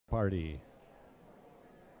party.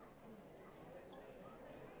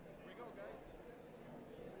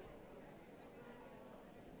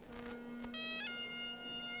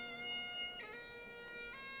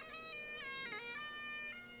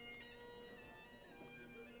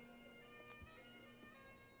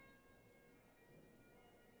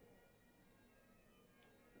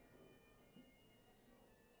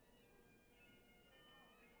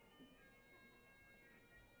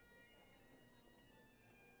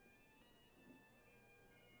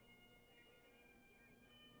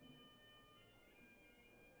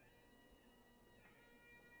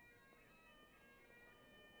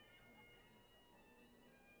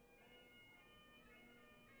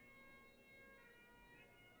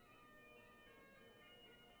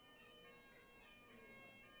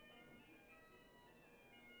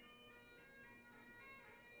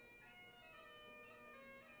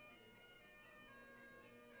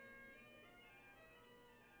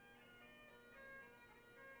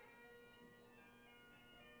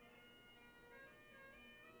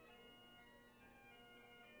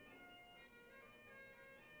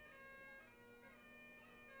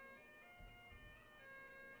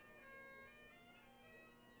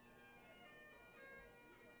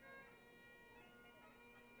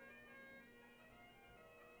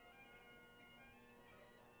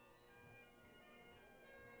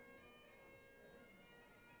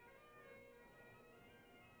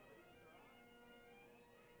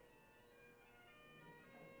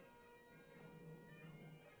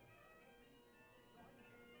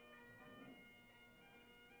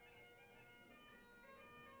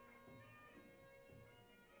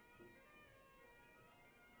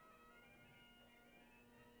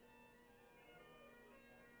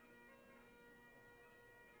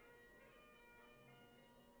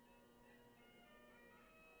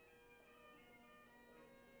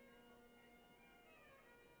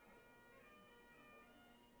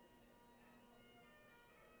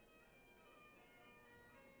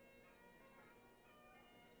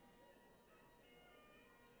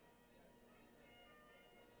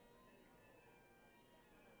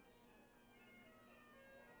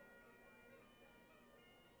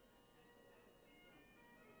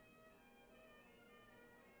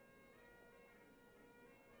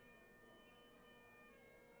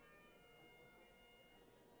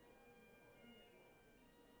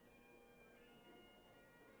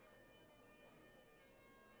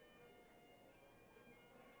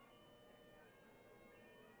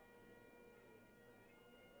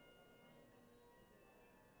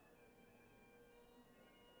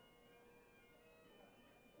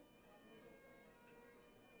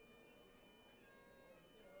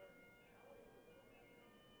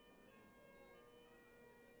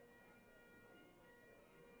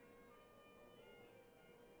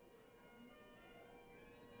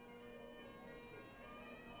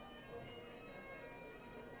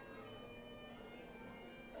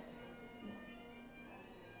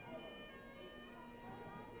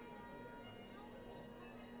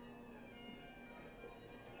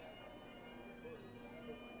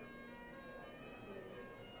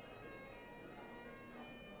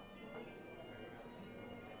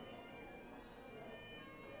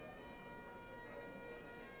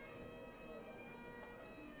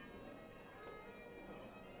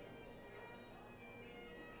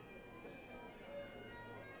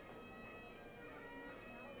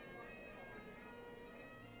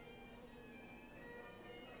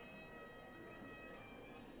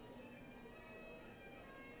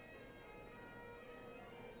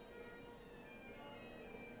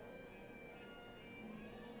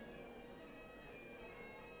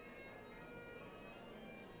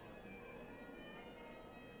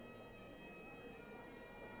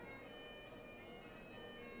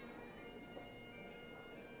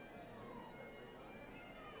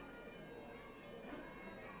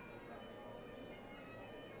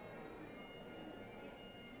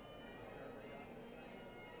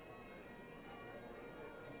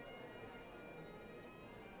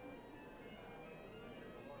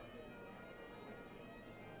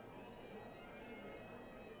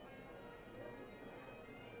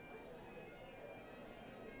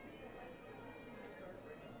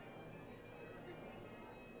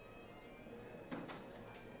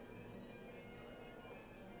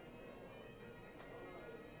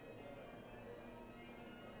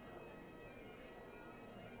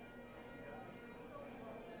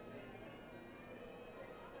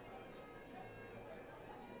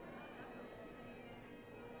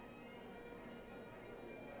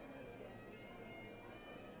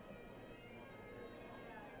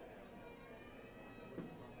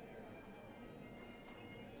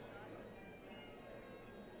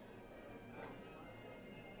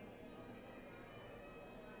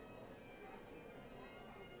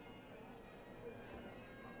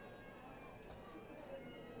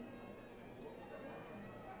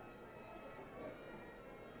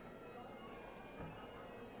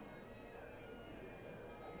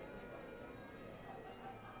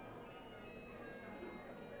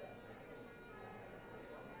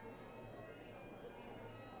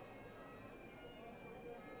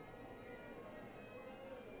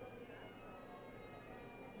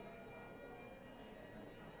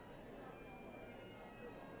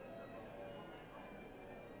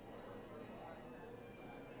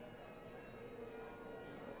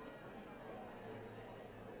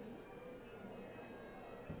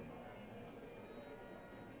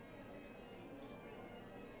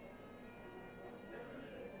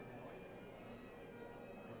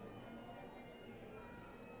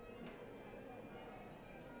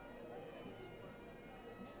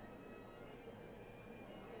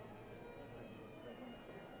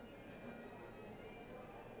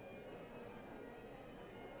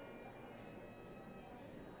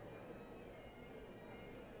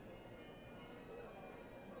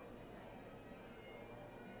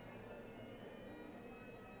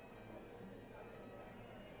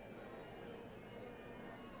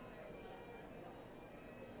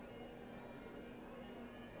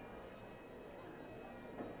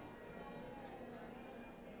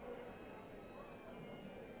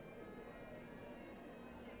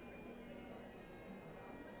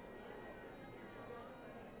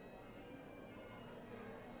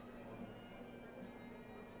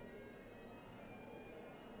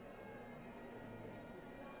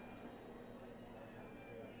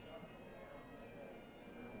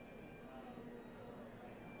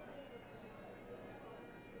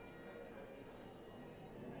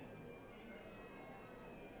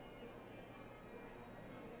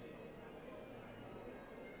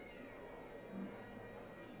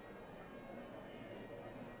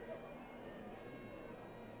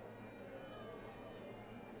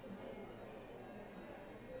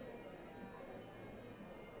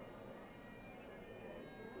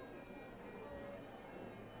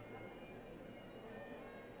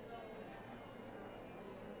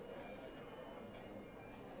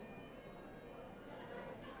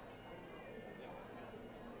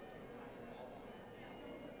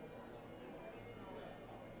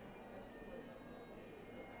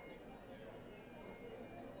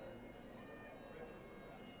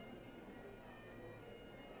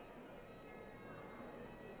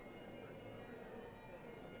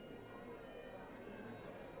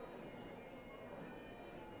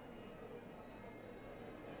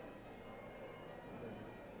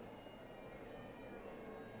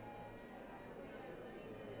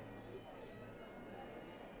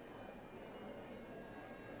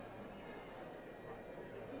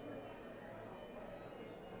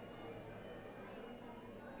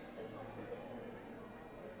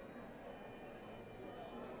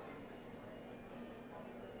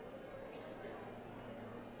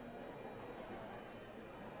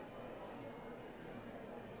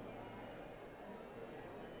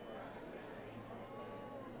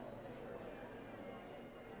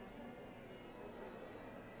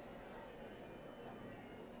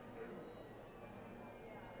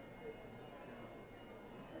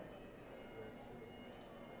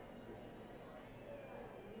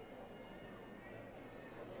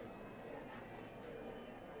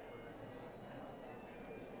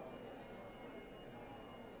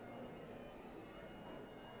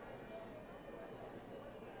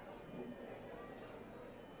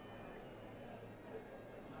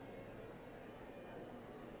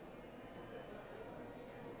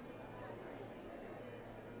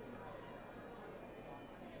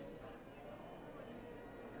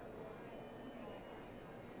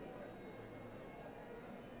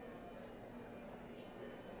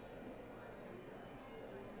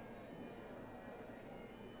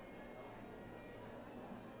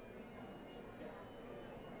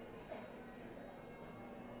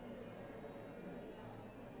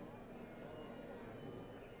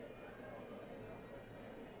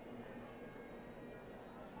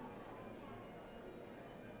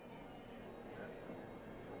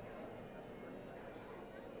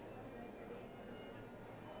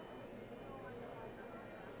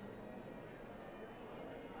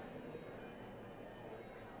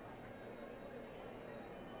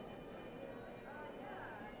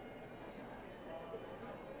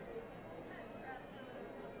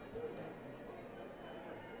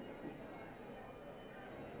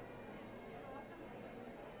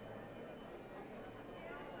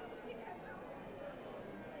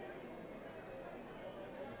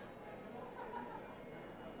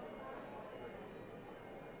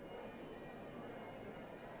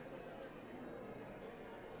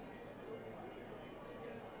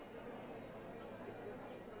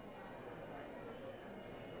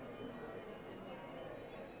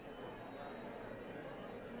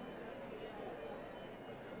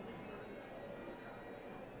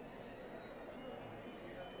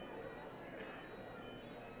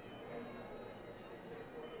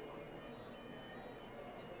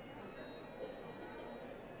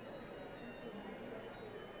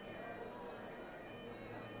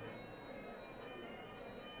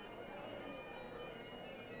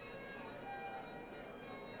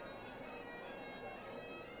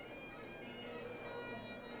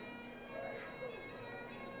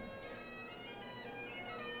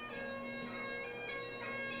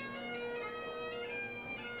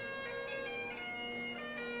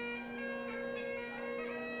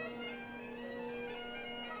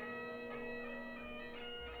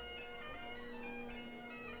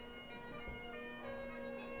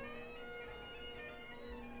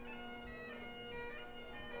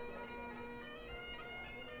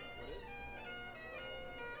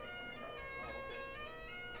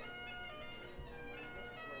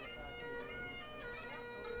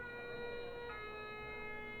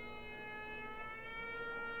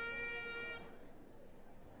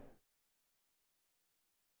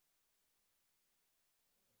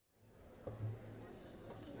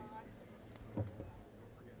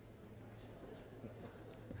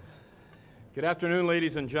 Good afternoon,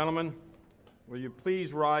 ladies and gentlemen. Will you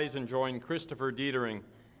please rise and join Christopher Dietering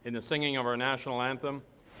in the singing of our national anthem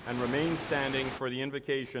and remain standing for the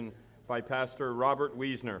invocation by Pastor Robert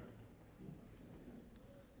Wiesner.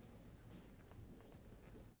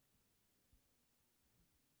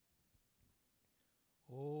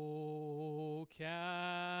 O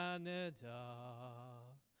Canada,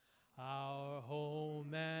 our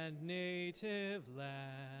home and native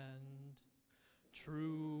land,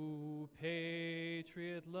 true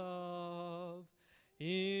patriot love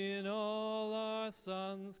in all our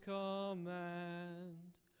sons command.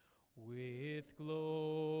 With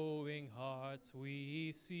glowing hearts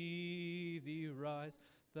we see thee rise,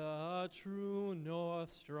 the true North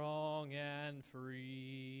strong and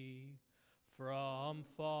free. From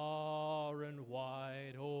far and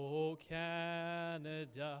wide, O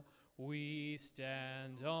Canada, we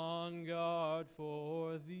stand on guard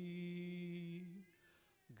for thee.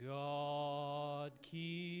 God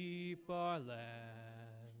keep our land,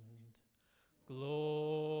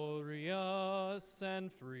 glorious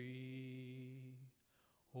and free.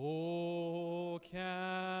 O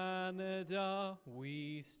Canada,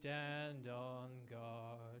 we stand on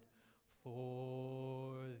guard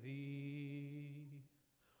for thee.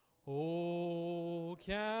 O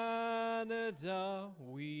Canada,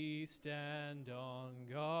 we stand on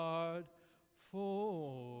guard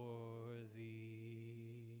for thee.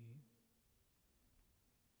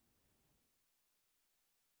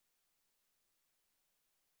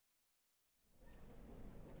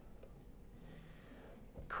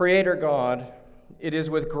 Creator God, it is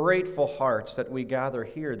with grateful hearts that we gather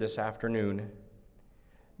here this afternoon.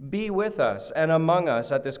 Be with us and among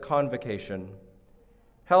us at this convocation.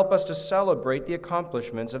 Help us to celebrate the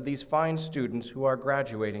accomplishments of these fine students who are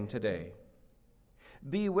graduating today.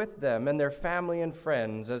 Be with them and their family and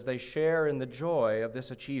friends as they share in the joy of this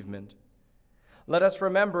achievement. Let us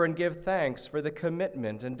remember and give thanks for the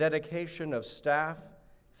commitment and dedication of staff,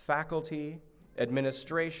 faculty,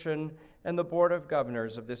 administration, and the Board of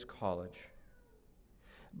Governors of this college.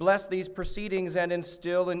 Bless these proceedings and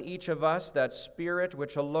instill in each of us that spirit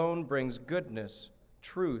which alone brings goodness,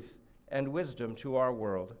 truth, and wisdom to our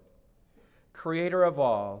world. Creator of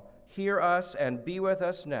all, hear us and be with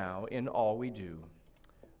us now in all we do.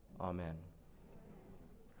 Amen.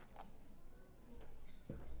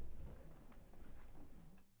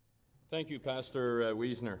 Thank you, Pastor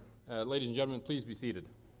Wiesner. Ladies and gentlemen, please be seated.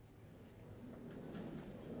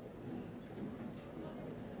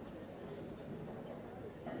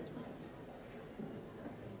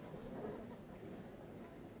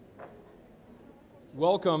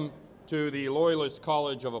 Welcome to the Loyalist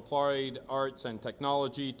College of Applied Arts and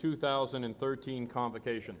Technology 2013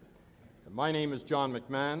 Convocation. My name is John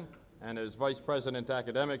McMahon, and as Vice President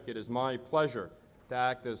Academic, it is my pleasure to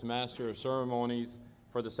act as Master of Ceremonies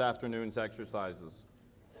for this afternoon's exercises.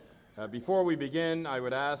 Before we begin, I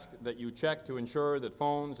would ask that you check to ensure that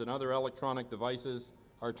phones and other electronic devices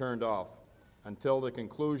are turned off until the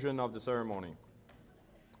conclusion of the ceremony.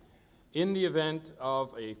 In the event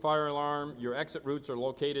of a fire alarm, your exit routes are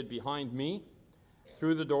located behind me,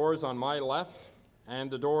 through the doors on my left,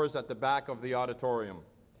 and the doors at the back of the auditorium.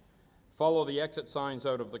 Follow the exit signs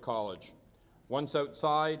out of the college. Once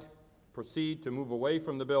outside, proceed to move away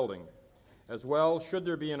from the building. As well, should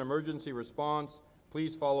there be an emergency response,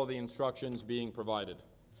 please follow the instructions being provided.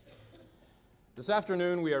 This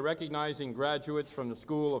afternoon, we are recognizing graduates from the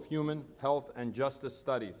School of Human, Health, and Justice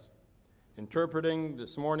Studies. Interpreting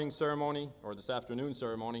this morning's ceremony, or this afternoon's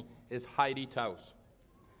ceremony, is Heidi Taus.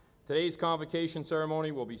 Today's convocation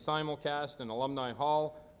ceremony will be simulcast in Alumni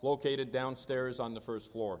Hall, located downstairs on the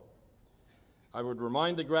first floor. I would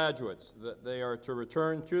remind the graduates that they are to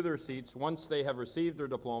return to their seats once they have received their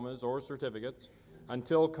diplomas or certificates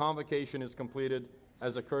until convocation is completed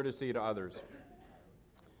as a courtesy to others.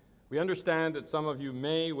 We understand that some of you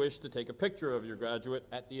may wish to take a picture of your graduate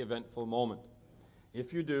at the eventful moment.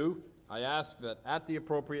 If you do, I ask that at the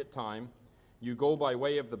appropriate time, you go by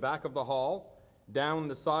way of the back of the hall, down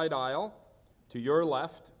the side aisle, to your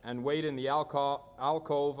left, and wait in the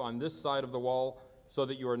alcove on this side of the wall so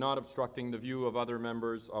that you are not obstructing the view of other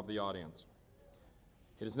members of the audience.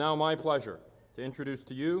 It is now my pleasure to introduce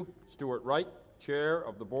to you Stuart Wright, Chair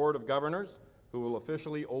of the Board of Governors, who will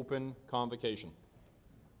officially open convocation.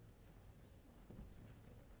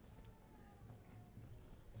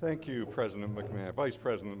 Thank you, President McMahon, Vice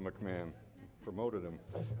President McMahon. Promoted him.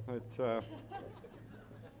 It's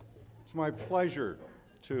my pleasure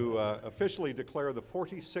to officially declare the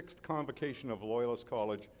 46th Convocation of Loyalist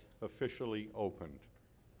College officially opened.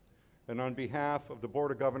 And on behalf of the Board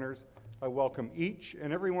of Governors, I welcome each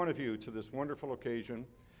and every one of you to this wonderful occasion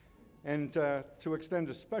And to extend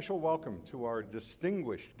a special welcome to our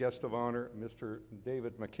distinguished guest of honor, Mr.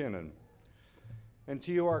 David McKinnon. And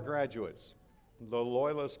to you, our graduates, the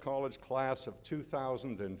Loyalist College class of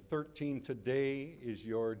 2013, today is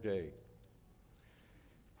your day.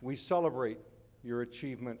 We celebrate your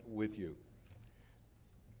achievement with you.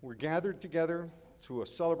 We're gathered together to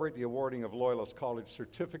celebrate the awarding of Loyalist College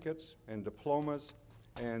certificates and diplomas,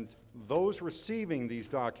 and those receiving these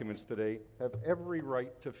documents today have every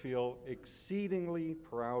right to feel exceedingly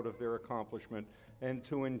proud of their accomplishment and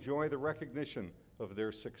to enjoy the recognition of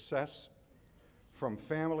their success from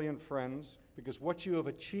family and friends, because what you have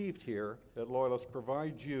achieved here at Loyalist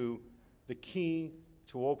provides you the key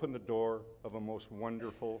to open the door of a most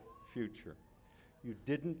wonderful future. You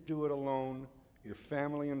didn't do it alone. Your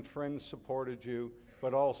family and friends supported you,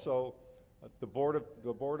 but also the Board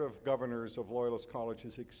of Governors of Loyalist College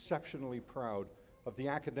is exceptionally proud of the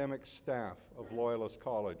academic staff of Loyalist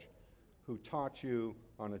College who taught you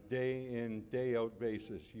on a day-in, day-out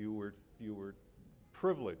basis. You were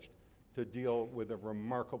privileged to deal with a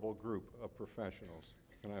remarkable group of professionals,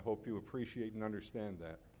 and I hope you appreciate and understand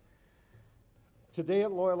that. Today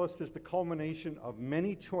at Loyalist is the culmination of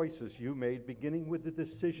many choices you made, beginning with the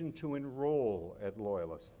decision to enroll at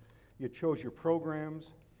Loyalist. You chose your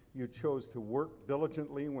programs, you chose to work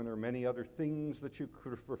diligently when there are many other things that you could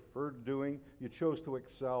have preferred doing, you chose to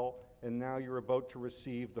excel, and now you're about to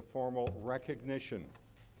receive the formal recognition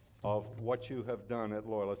of what you have done at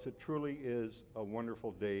Loyalist. It truly is a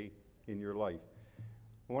wonderful day in your life.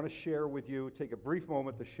 I want to share with you, take a brief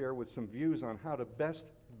moment to share with some views on how to best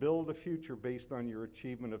build a future based on your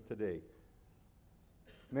achievement of today.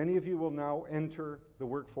 Many of you will now enter the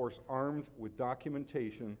workforce armed with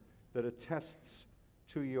documentation that attests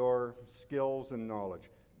to your skills and knowledge.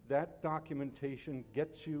 That documentation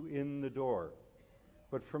gets you in the door.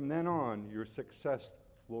 But from then on, your success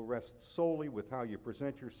will rest solely with how you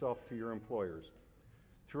present yourself to your employers.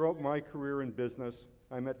 Throughout my career in business,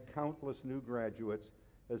 I met countless new graduates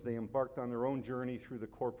as they embarked on their own journey through the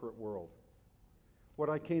corporate world. What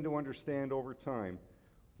I came to understand over time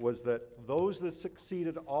was that those that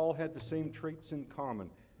succeeded all had the same traits in common.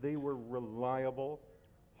 They were reliable,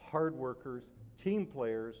 hard workers, team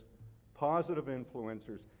players, positive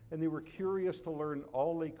influencers, and they were curious to learn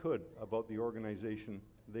all they could about the organization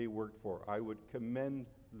they worked for. I would commend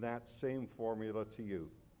that same formula to you.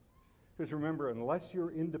 Because remember, unless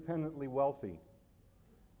you're independently wealthy,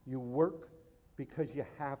 you work because you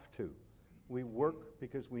have to. We work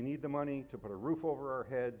because we need the money to put a roof over our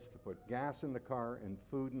heads, to put gas in the car, and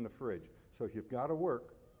food in the fridge. So if you've got to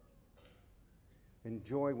work,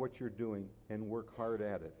 enjoy what you're doing and work hard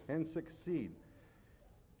at it and succeed.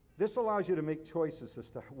 This allows you to make choices as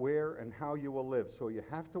to where and how you will live. So you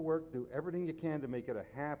have to work, do everything you can to make it a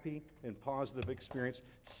happy and positive experience.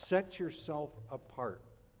 Set yourself apart.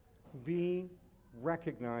 Be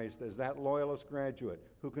recognized as that Loyalist graduate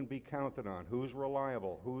who can be counted on, who's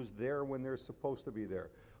reliable, who's there when they're supposed to be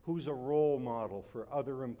there, who's a role model for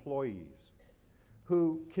other employees,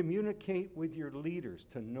 who communicate with your leaders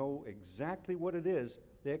to know exactly what it is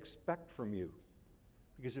they expect from you.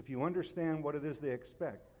 Because if you understand what it is they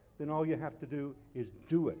expect, then all you have to do is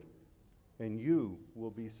do it, and you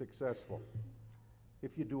will be successful.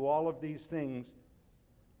 If you do all of these things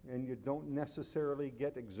and you don't necessarily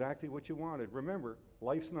get exactly what you wanted, remember,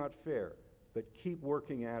 life's not fair, but keep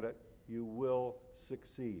working at it. You will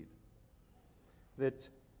succeed. That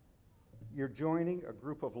you're joining a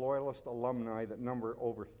group of Loyalist alumni that number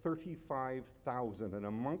over 35,000, and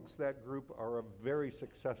amongst that group are a very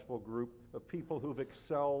successful group of people who've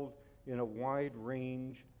excelled in a wide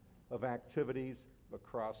range of activities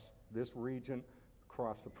across this region,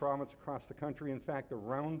 across the province, across the country, in fact,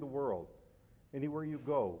 around the world. Anywhere you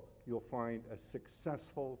go, you'll find a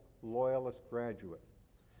successful Loyalist graduate.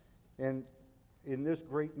 And in this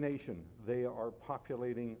great nation, they are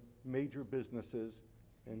populating major businesses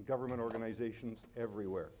and government organizations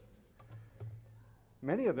everywhere.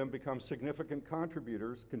 Many of them become significant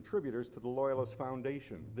contributors to the Loyalist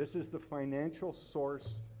Foundation. This is the financial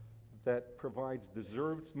source that provides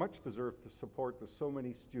much deserved support to so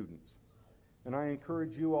many students. And I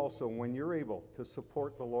encourage you also, when you're able, to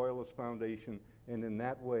support the Loyalist Foundation and in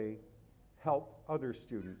that way help other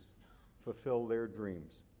students fulfill their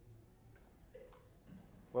dreams.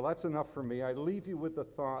 Well, that's enough for me. I leave you with the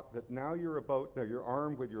thought that now you're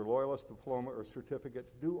armed with your Loyalist diploma or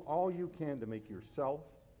certificate. Do all you can to make yourself,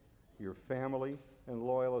 your family, and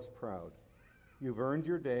Loyalists proud. You've earned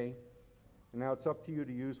your day, and now it's up to you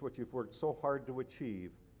to use what you've worked so hard to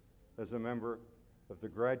achieve as a member of the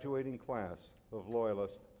graduating class of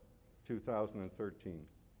Loyalist 2013.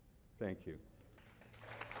 Thank you.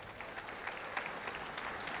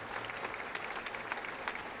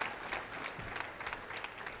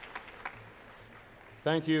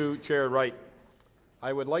 Thank you, Chair Wright.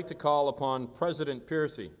 I would like to call upon President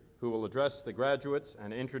Piercy, who will address the graduates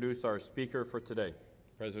and introduce our speaker for today.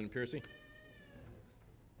 President Piercy.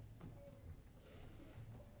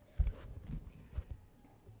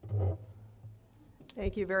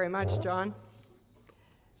 Thank you very much, John.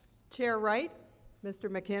 Chair Wright, Mr.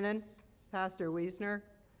 McKinnon, Pastor Wiesner,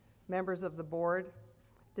 members of the board,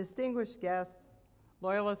 distinguished guests,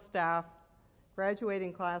 Loyalist staff,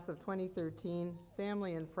 graduating class of 2013,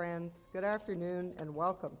 family and friends, good afternoon and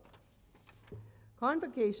welcome.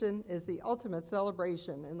 Convocation is the ultimate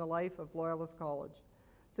celebration in the life of Loyalist College.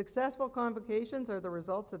 Successful convocations are the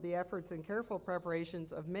results of the efforts and careful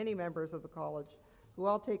preparations of many members of the college who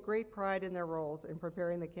all take great pride in their roles in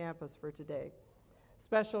preparing the campus for today.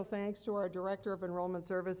 Special thanks to our Director of Enrollment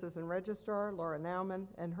Services and Registrar, Laura Nauman,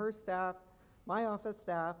 and her staff, my office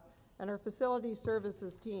staff, and our Facility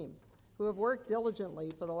Services team, who have worked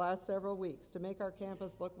diligently for the last several weeks to make our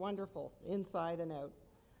campus look wonderful inside and out.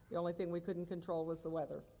 The only thing we couldn't control was the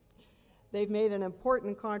weather. They've made an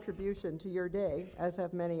important contribution to your day, as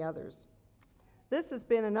have many others. This has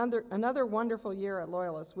been another wonderful year at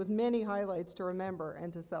Loyalist, with many highlights to remember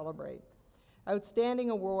and to celebrate.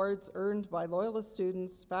 Outstanding awards earned by Loyalist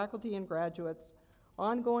students, faculty, and graduates,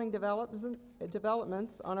 ongoing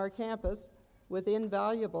developments on our campus with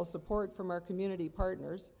invaluable support from our community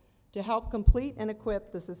partners to help complete and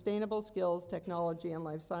equip the Sustainable Skills, Technology, and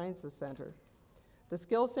Life Sciences Center. The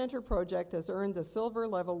Skills Center project has earned the Silver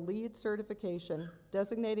Level LEED certification,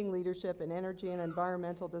 designating leadership in energy and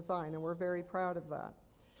environmental design, and we're very proud of that.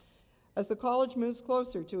 As the college moves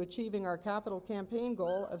closer to achieving our capital campaign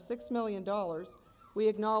goal of $6 million, we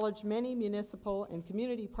acknowledge many municipal and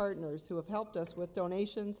community partners who have helped us with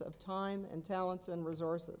donations of time and talents and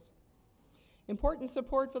resources. Important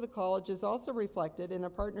support for the college is also reflected in a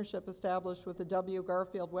partnership established with the W.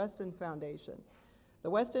 Garfield Weston Foundation. The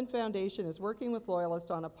Weston Foundation is working with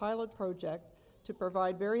Loyalist on a pilot project to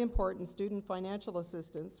provide very important student financial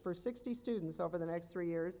assistance for 60 students over the next 3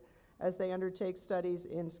 years as they undertake studies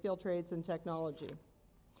in skilled trades and technology.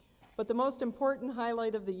 But the most important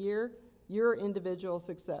highlight of the year, your individual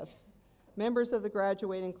success. Members of the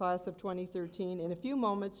graduating class of 2013, in a few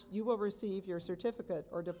moments you will receive your certificate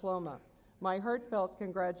or diploma. My heartfelt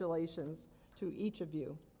congratulations to each of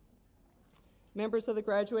you. Members of the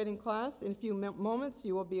graduating class, in a few moments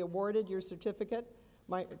you will be awarded your certificate.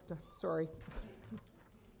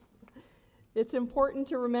 It's important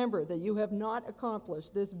to remember that you have not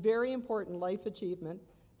accomplished this very important life achievement,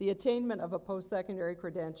 the attainment of a post-secondary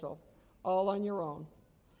credential, all on your own.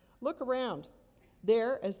 Look around.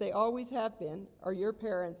 There, as they always have been, are your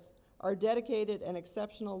parents, our dedicated and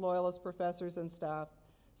exceptional Loyalist professors and staff,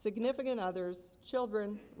 significant others,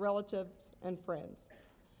 children, relatives, and friends.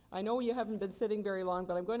 I know you haven't been sitting very long,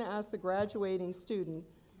 but I'm going to ask the graduating student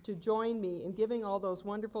to join me in giving all those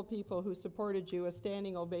wonderful people who supported you a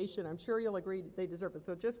standing ovation. I'm sure you'll agree they deserve it.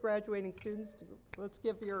 So just graduating students, let's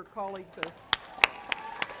give your colleagues a...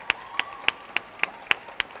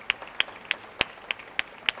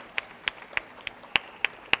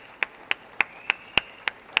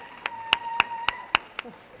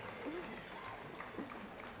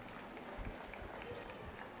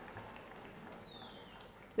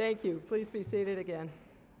 Thank you. Please be seated again.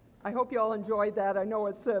 I hope you all enjoyed that. I know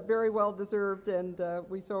it's very well deserved, and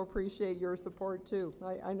we so appreciate your support too.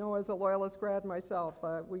 I know as a Loyalist grad myself,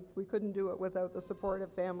 we couldn't do it without the support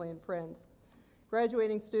of family and friends.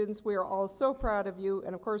 Graduating students, we are all so proud of you,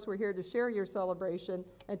 and of course we're here to share your celebration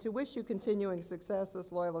and to wish you continuing success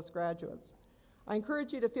as Loyalist graduates. I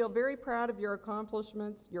encourage you to feel very proud of your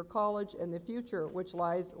accomplishments, your college, and the future which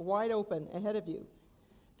lies wide open ahead of you.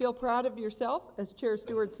 Feel proud of yourself. As Chair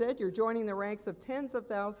Stewart said, you're joining the ranks of tens of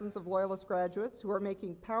thousands of Loyalist graduates who are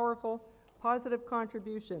making powerful, positive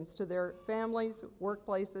contributions to their families,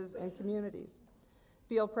 workplaces, and communities.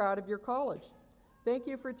 Feel proud of your college. Thank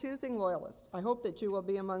you for choosing Loyalist. I hope that you will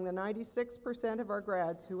be among the 96% of our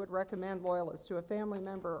grads who would recommend Loyalist to a family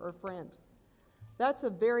member or friend. That's a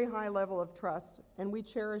very high level of trust, and we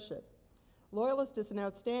cherish it. Loyalist is an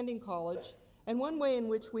outstanding college, and one way in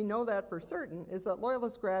which we know that for certain is that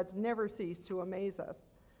Loyalist grads never cease to amaze us.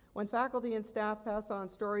 When faculty and staff pass on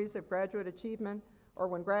stories of graduate achievement, or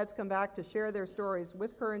when grads come back to share their stories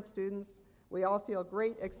with current students, we all feel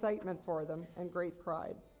great excitement for them and great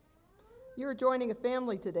pride. You're joining a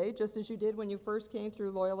family today, just as you did when you first came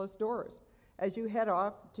through Loyalist doors. As you head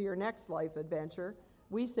off to your next life adventure,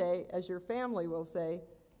 we say, as your family will say,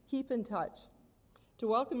 keep in touch. To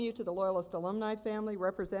welcome you to the Loyalist alumni family,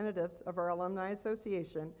 representatives of our Alumni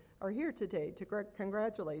Association are here today to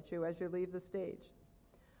congratulate you as you leave the stage.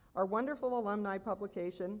 Our wonderful alumni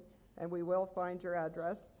publication, and we will find your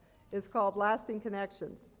address, is called Lasting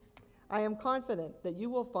Connections. I am confident that you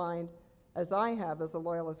will find, as I have as a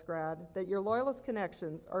Loyalist grad, that your Loyalist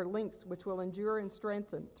connections are links which will endure and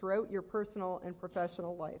strengthen throughout your personal and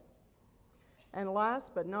professional life. And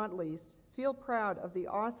last but not least, feel proud of the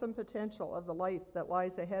awesome potential of the life that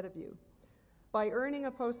lies ahead of you. By earning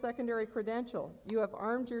a post-secondary credential, you have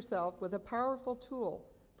armed yourself with a powerful tool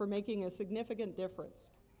for making a significant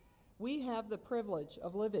difference. We have the privilege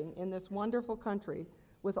of living in this wonderful country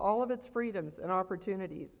with all of its freedoms and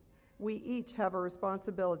opportunities. We each have a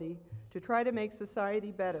responsibility to try to make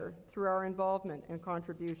society better through our involvement and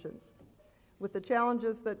contributions. With the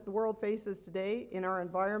challenges that the world faces today in our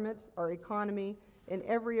environment, our economy, in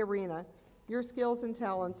every arena, your skills and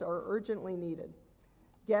talents are urgently needed.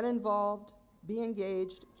 Get involved, be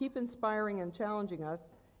engaged, keep inspiring and challenging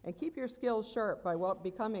us, and keep your skills sharp by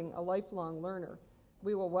becoming a lifelong learner.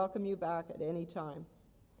 We will welcome you back at any time.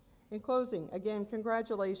 In closing, again,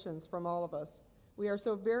 congratulations from all of us. We are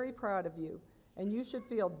so very proud of you, and you should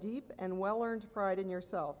feel deep and well-earned pride in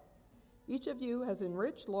yourself. Each of you has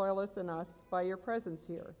enriched Loyalists and us by your presence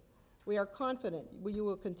here. We are confident you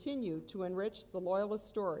will continue to enrich the Loyalist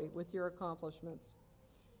story with your accomplishments.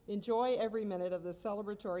 Enjoy every minute of this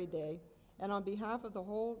celebratory day, and on behalf of the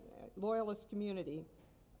whole Loyalist community,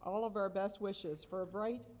 all of our best wishes for a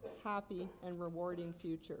bright, happy, and rewarding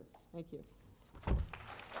future. Thank you.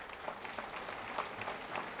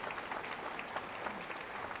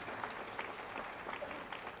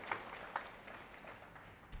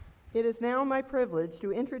 It is now my privilege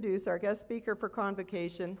to introduce our guest speaker for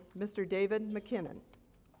Convocation, Mr. David McKinnon.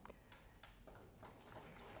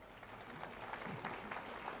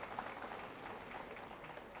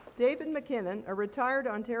 David McKinnon, a retired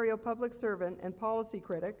Ontario public servant and policy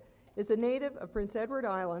critic, is a native of Prince Edward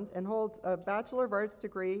Island and holds a Bachelor of Arts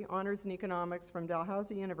degree, Honours in Economics from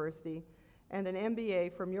Dalhousie University, and an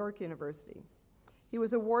MBA from York University. He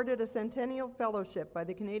was awarded a Centennial Fellowship by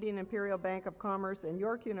the Canadian Imperial Bank of Commerce and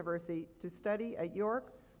York University to study at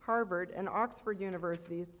York, Harvard, and Oxford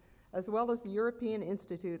universities, as well as the European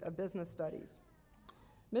Institute of Business Studies.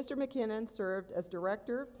 Mr. McKinnon served as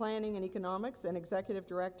Director, Planning and Economics, and Executive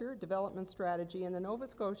Director, Development Strategy in the Nova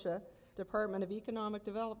Scotia Department of Economic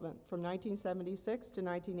Development from 1976 to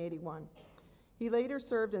 1981. He later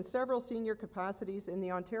served in several senior capacities in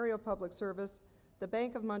the Ontario Public Service, the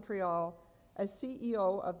Bank of Montreal, as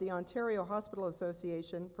CEO of the Ontario Hospital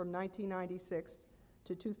Association from 1996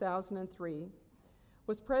 to 2003,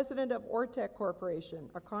 was president of Ortec Corporation,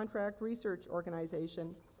 a contract research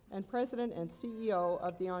organization, and president and CEO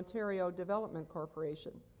of the Ontario Development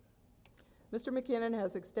Corporation. Mr. McKinnon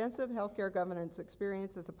has extensive healthcare governance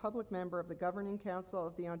experience as a public member of the Governing Council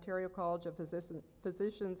of the Ontario College of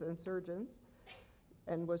Physicians and Surgeons,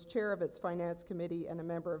 and was chair of its Finance Committee and a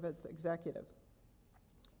member of its executive.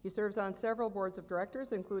 He serves on several boards of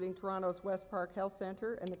directors, including Toronto's West Park Health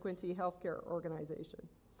Centre and the Quinte Healthcare Organization.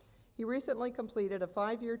 He recently completed a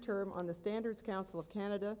 5-year term on the Standards Council of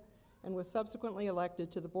Canada and was subsequently elected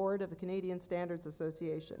to the board of the Canadian Standards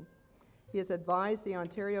Association. He has advised the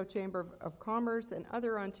Ontario Chamber of Commerce and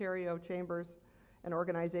other Ontario chambers and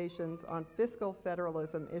organizations on fiscal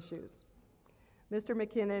federalism issues. Mr.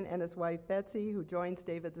 McKinnon and his wife Betsy, who joins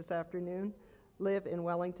David this afternoon, live in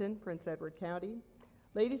Wellington, Prince Edward County.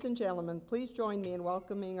 Ladies and gentlemen, please join me in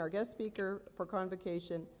welcoming our guest speaker for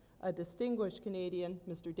Convocation, a distinguished Canadian,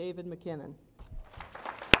 Mr. David McKinnon.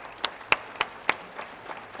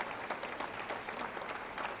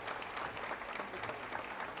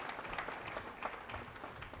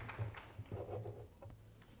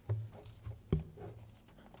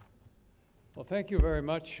 Well, thank you very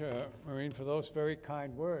much, Maureen, for those very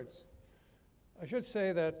kind words. I should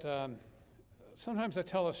say that sometimes I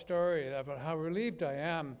tell a story about how relieved I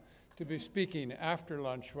am to be speaking after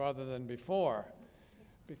lunch rather than before,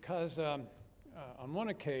 because on one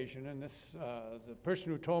occasion, and the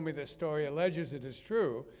person who told me this story alleges it is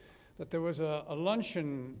true, that there was a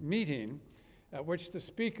luncheon meeting at which the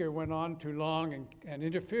speaker went on too long and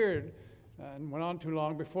interfered and went on too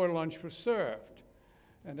long before lunch was served.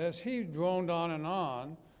 And as he droned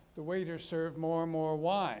on, the waiter served more and more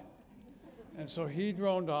wine. And so he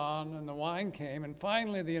droned on, and the wine came, and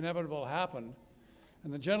finally the inevitable happened,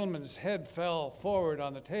 and the gentleman's head fell forward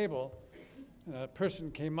on the table, and a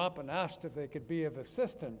person came up and asked if they could be of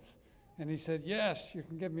assistance, and he said, "Yes, you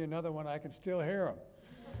can give me another one, I can still hear him."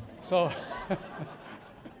 So,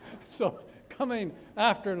 so coming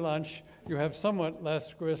after lunch, you have somewhat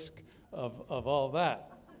less risk of all that.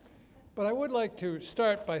 But I would like to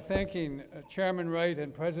start by thanking Chairman Wright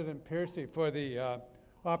and President Piercy for the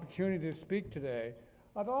opportunity to speak today.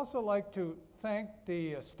 I'd also like to thank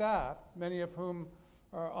the staff, many of whom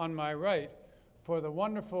are on my right, for the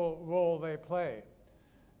wonderful role they play.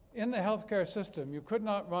 In the healthcare system, you could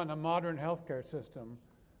not run a modern healthcare system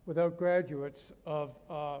without graduates of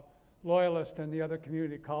Loyalist and the other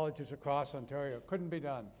community colleges across Ontario. It couldn't be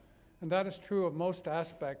done. And that is true of most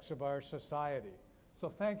aspects of our society. So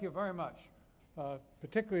thank you very much,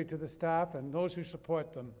 particularly to the staff and those who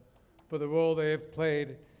support them for the role they have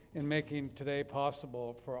played in making today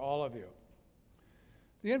possible for all of you.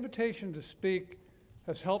 The invitation to speak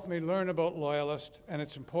has helped me learn about Loyalist and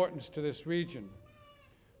its importance to this region.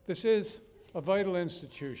 This is a vital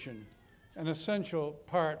institution, an essential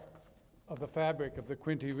part of the fabric of the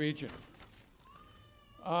Quinte region.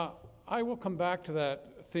 I will come back to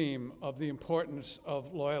that theme of the importance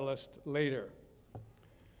of Loyalist later.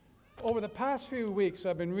 Over the past few weeks,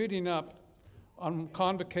 I've been reading up on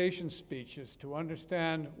convocation speeches to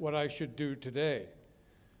understand what I should do today.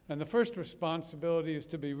 And the first responsibility is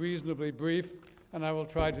to be reasonably brief, and I will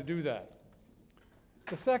try to do that.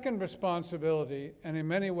 The second responsibility, and in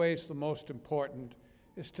many ways the most important,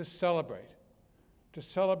 is to celebrate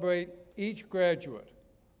each graduate,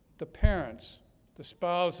 the parents, the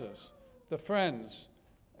spouses, the friends,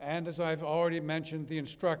 and as I've already mentioned, the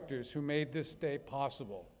instructors who made this day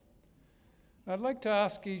possible. I'd like to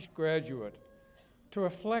ask each graduate to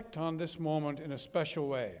reflect on this moment in a special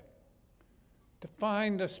way, to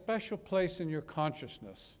find a special place in your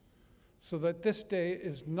consciousness so that this day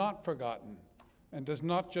is not forgotten and does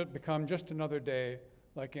not become just another day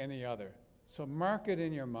like any other. So mark it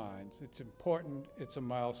in your minds. It's important. It's a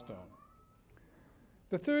milestone.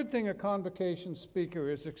 The third thing a convocation speaker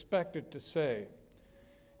is expected to say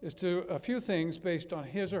is a few things based on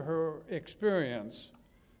his or her experience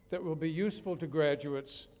that will be useful to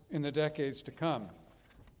graduates in the decades to come.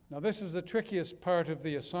 Now, this is the trickiest part of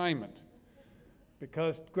the assignment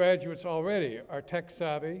because graduates already are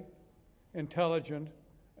tech-savvy, intelligent,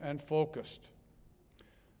 and focused.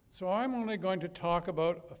 So I'm only going to talk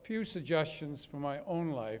about a few suggestions from my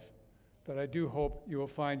own life that I do hope you will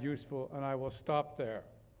find useful, and I will stop there.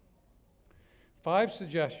 5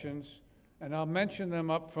 suggestions, and I'll mention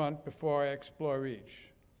them up front before I explore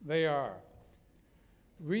each. They are: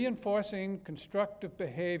 reinforcing constructive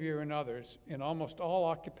behavior in others in almost all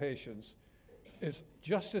occupations is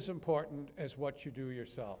just as important as what you do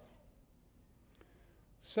yourself.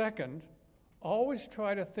 Second, always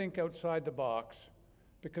try to think outside the box,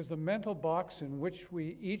 because the mental box in which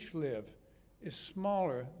we each live is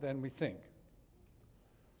smaller than we think.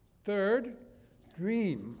 Third,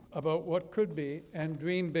 dream about what could be and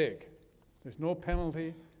dream big. There's no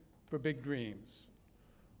penalty for big dreams.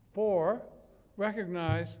 4,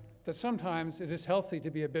 recognize that sometimes it is healthy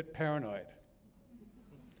to be a bit paranoid.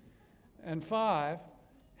 And 5,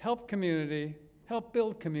 help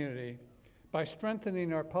build community by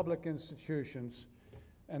strengthening our public institutions,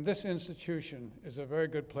 and this institution is a very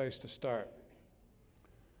good place to start.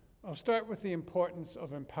 I'll start with the importance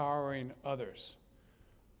of empowering others.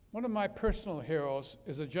 One of my personal heroes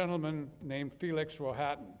is a gentleman named Felix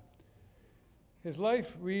Rohatyn. His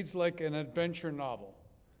life reads like an adventure novel,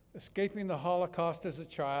 escaping the Holocaust as a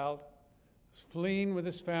child, fleeing with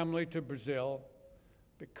his family to Brazil,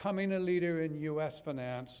 becoming a leader in U.S.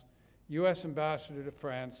 finance, U.S. ambassador to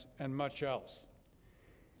France, and much else.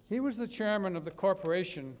 He was the chairman of the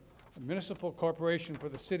corporation, a municipal corporation for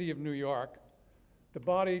the city of New York, the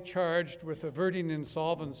body charged with averting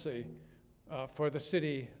insolvency for the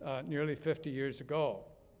city nearly 50 years ago.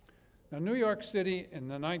 Now, New York City in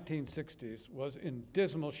the 1960s was in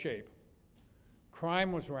dismal shape.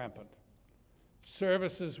 Crime was rampant.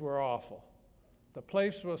 Services were awful. The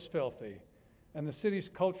place was filthy, and the city's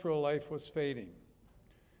cultural life was fading.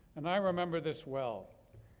 And I remember this well.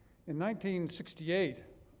 In 1968,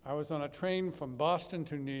 I was on a train from Boston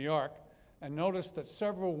to New York and noticed that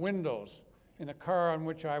several windows in a car on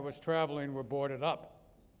which I was traveling were boarded up.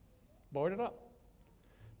 Boarded up.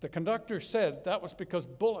 The conductor said that was because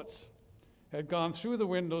bullets had gone through the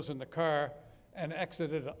windows in the car and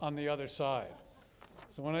exited on the other side.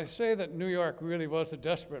 So when I say that New York really was a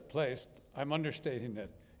desperate place, I'm understating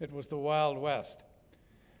it. It was the Wild West.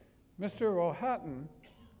 Mr. Rohatyn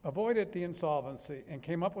avoided the insolvency and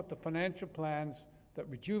came up with the financial plans that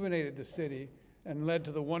rejuvenated the city and led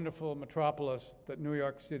to the wonderful metropolis that New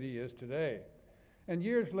York City is today. And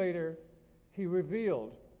years later, he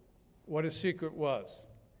revealed what his secret was.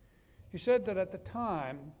 He said that at the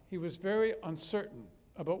time, he was very uncertain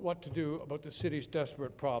about what to do about the city's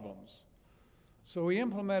desperate problems. So he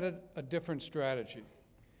implemented a different strategy.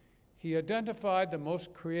 He identified the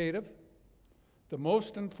most creative, the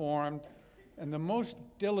most informed, and the most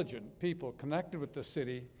diligent people connected with the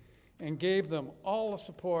city and gave them all the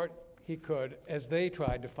support he could as they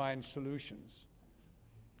tried to find solutions.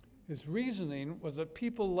 His reasoning was that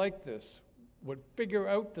people like this would figure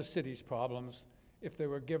out the city's problems if they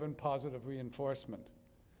were given positive reinforcement.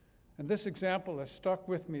 And this example has stuck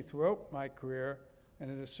with me throughout my career, and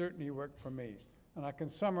it has certainly worked for me. And I can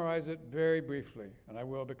summarize it very briefly, and I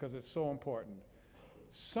will because it's so important.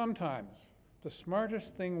 Sometimes the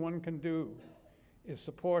smartest thing one can do is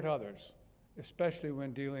support others, especially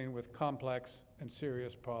when dealing with complex and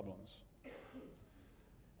serious problems.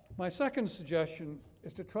 My second suggestion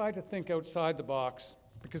is to try to think outside the box,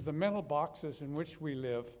 because the mental boxes in which we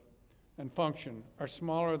live and function are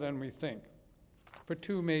smaller than we think, for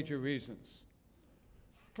two major reasons.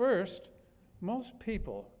 First, most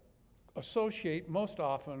people associate most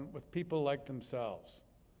often with people like themselves.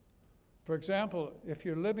 For example, if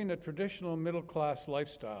you're living a traditional middle-class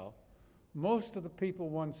lifestyle, most of the people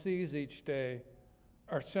one sees each day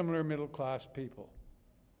are similar middle-class people.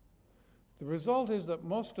 The result is that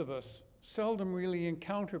most of us seldom really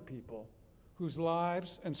encounter people whose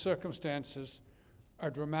lives and circumstances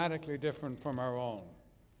are dramatically different from our own,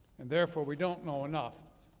 and therefore we don't know enough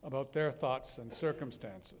about their thoughts and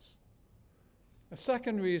circumstances. A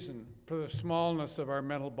second reason for the smallness of our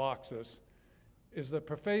mental boxes is the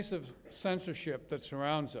pervasive censorship that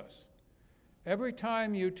surrounds us. Every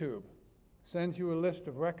time YouTube sends you a list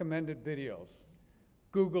of recommended videos,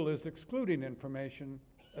 Google is excluding information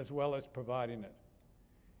as well as providing it.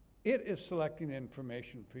 It is selecting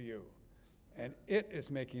information for you, and it is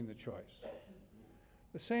making the choice.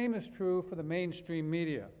 The same is true for the mainstream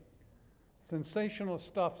media. Sensational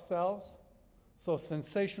stuff sells, so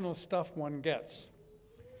sensational stuff one gets,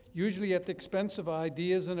 usually at the expense of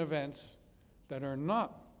ideas and events that are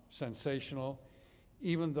not sensational,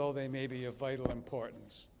 even though they may be of vital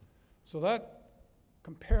importance. So that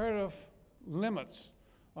comparative limits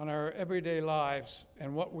on our everyday lives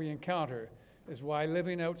and what we encounter is why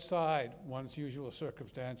living outside one's usual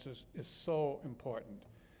circumstances is so important.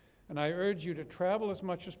 And I urge you to travel as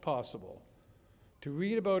much as possible, to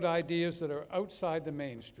read about ideas that are outside the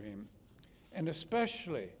mainstream, and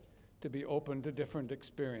especially to be open to different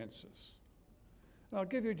experiences. And I'll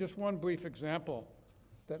give you just one brief example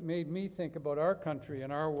that made me think about our country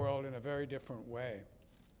and our world in a very different way.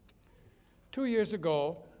 2 years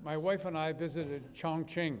ago, my wife and I visited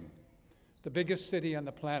Chongqing, the biggest city on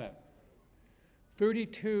the planet.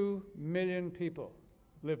 32 million people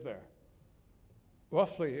live there,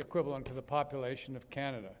 roughly equivalent to the population of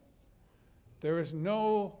Canada. There is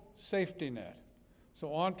no safety net, so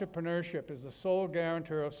entrepreneurship is the sole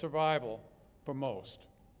guarantor of survival for most.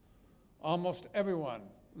 Almost everyone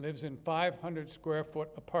lives in 500 square foot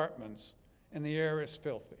apartments, and the air is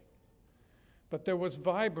filthy. But there was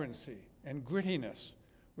vibrancy and grittiness,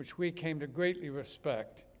 which we came to greatly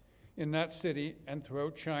respect in that city and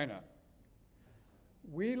throughout China.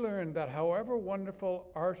 We learned that however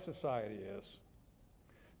wonderful our society is,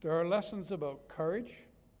 there are lessons about courage,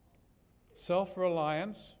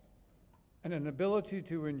 self-reliance, and an ability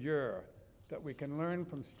to endure that we can learn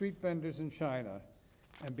from street vendors in China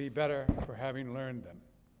and be better for having learned them.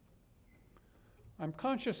 I'm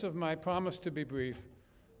conscious of my promise to be brief,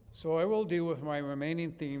 so I will deal with my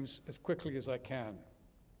remaining themes as quickly as I can.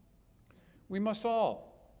 We must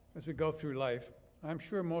all, as we go through life, I'm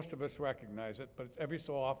sure most of us recognize it, but every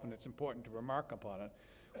so often it's important to remark upon it,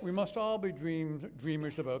 we must all be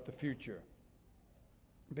dreamers about the future,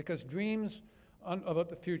 because dreams about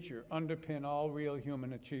the future underpin all real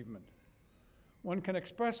human achievement. One can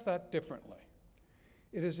express that differently.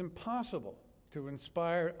 It is impossible to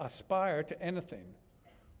aspire to anything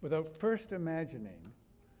without first imagining,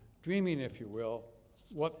 dreaming, if you will,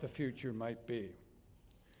 what the future might be.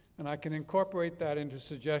 And I can incorporate that into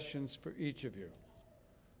suggestions for each of you.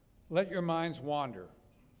 Let your minds wander.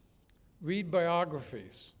 Read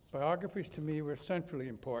biographies. Biographies to me were centrally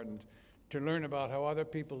important to learn about how other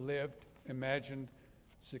people lived, imagined,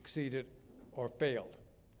 succeeded, or failed.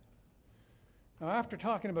 Now, after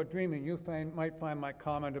talking about dreaming, you might find my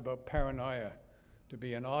comment about paranoia to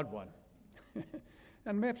be an odd one.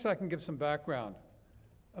 And perhaps I can give some background.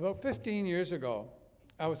 About 15 years ago,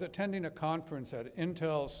 I was attending a conference at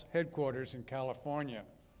Intel's headquarters in California.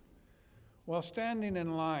 While standing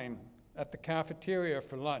in line at the cafeteria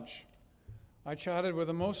for lunch, I chatted with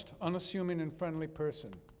a most unassuming and friendly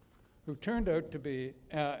person who turned out to be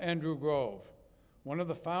Andrew Grove, one of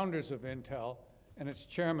the founders of Intel and its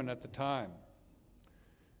chairman at the time.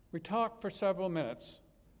 We talked for several minutes,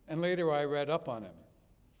 and later I read up on him.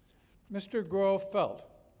 Mr. Grove felt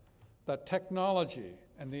that technology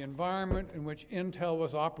and the environment in which Intel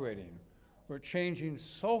was operating were changing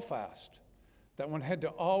so fast that one had to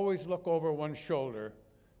always look over one's shoulder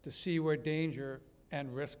to see where danger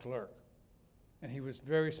and risk lurk. And he was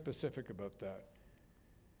very specific about that.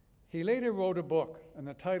 He later wrote a book, and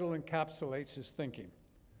the title encapsulates his thinking.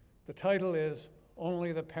 The title is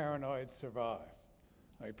Only the Paranoid Survive.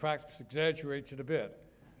 Now, he perhaps exaggerates it a bit,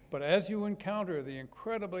 but as you encounter the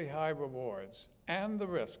incredibly high rewards and the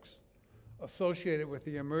risks associated with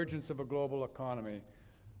the emergence of a global economy,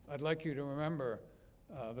 I'd like you to remember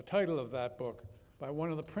the title of that book by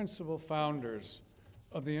one of the principal founders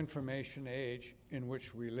of the information age in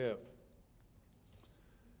which we live.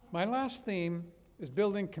 My last theme is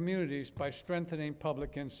building communities by strengthening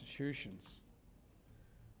public institutions.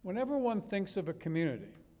 Whenever one thinks of a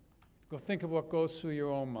community, go think of what goes through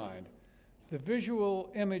your own mind. The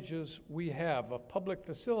visual images we have of public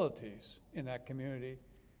facilities in that community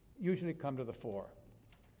usually come to the fore.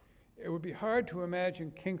 It would be hard to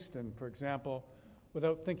imagine Kingston, for example,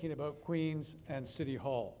 without thinking about Queens and City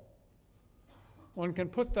Hall. One can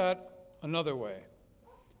put that another way.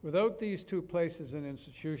 Without these two places and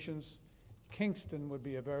institutions, Kingston would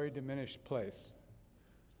be a very diminished place.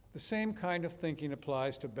 The same kind of thinking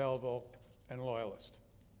applies to Belleville and Loyalist.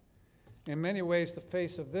 In many ways, the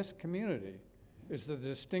face of this community is the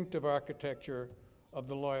distinctive architecture of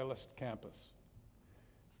the Loyalist campus.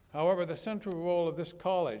 However, the central role of this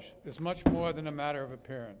college is much more than a matter of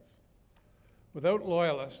appearance. Without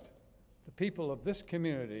Loyalist, the people of this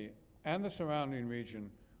community and the surrounding region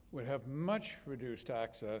would have much reduced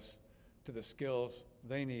access to the skills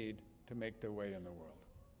they need to make their way in the world.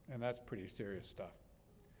 And that's pretty serious stuff.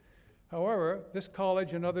 However, this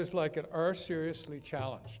college and others like it are seriously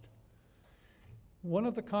challenged. One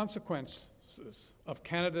of the consequences of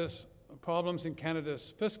Canada's problems in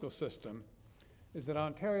Canada's fiscal system is that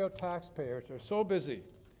Ontario taxpayers are so busy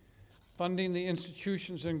funding the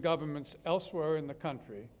institutions and governments elsewhere in the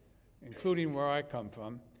country, including where I come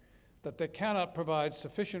from, that they cannot provide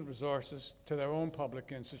sufficient resources to their own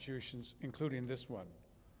public institutions, including this one.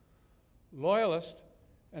 Loyalist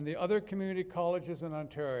and the other community colleges in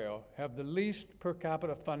Ontario have the least per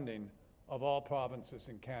capita funding of all provinces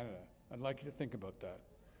in Canada. I'd like you to think about that.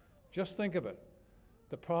 Just think of it.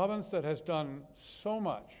 The province that has done so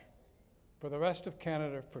much for the rest of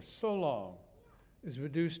Canada for so long is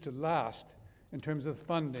reduced to last in terms of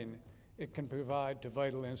funding it can provide to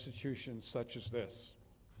vital institutions such as this.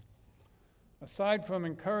 Aside from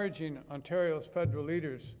encouraging Ontario's federal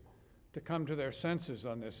leaders to come to their senses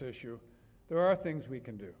on this issue, there are things we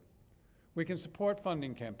can do. We can support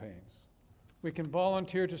funding campaigns. We can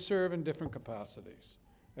volunteer to serve in different capacities.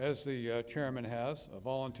 As the chairman has, a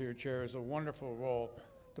volunteer chair is a wonderful role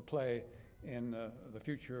to play in the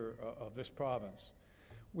future of this province.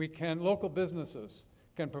 Local businesses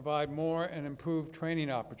can provide more and improved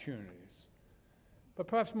training opportunities. But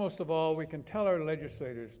perhaps most of all, we can tell our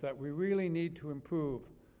legislators that we really need to improve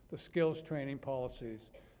the skills training policies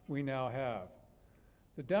we now have.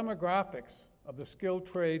 The demographics of the skilled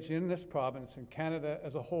trades in this province and Canada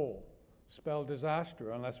as a whole spell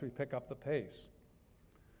disaster unless we pick up the pace.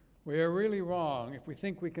 We are really wrong if we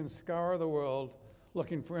think we can scour the world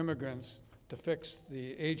looking for immigrants to fix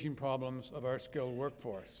the aging problems of our skilled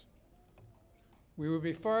workforce. We would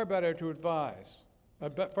be far better advised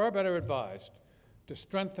to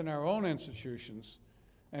strengthen our own institutions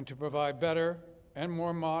and to provide better and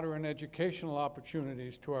more modern educational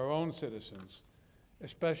opportunities to our own citizens,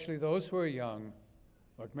 especially those who are young,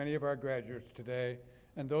 like many of our graduates today,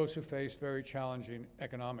 and those who face very challenging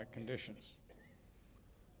economic conditions.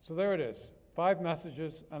 So there it is, 5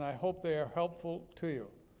 messages, and I hope they are helpful to you.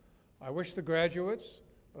 I wish the graduates,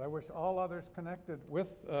 but I wish all others connected with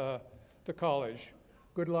the college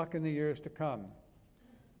good luck in the years to come.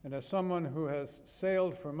 And as someone who has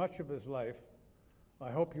sailed for much of his life, I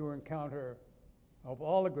hope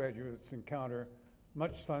all the graduates encounter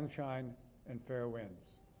much sunshine and fair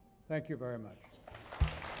winds. Thank you very much.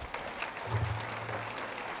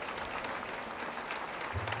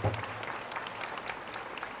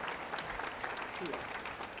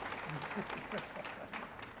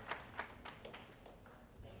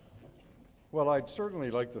 Well, I'd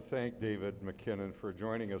certainly like to thank David McKinnon for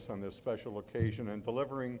joining us on this special occasion and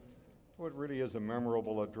delivering what really is a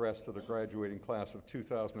memorable address to the graduating class of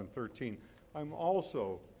 2013. I'm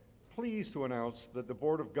also pleased to announce that the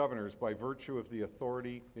Board of Governors, by virtue of the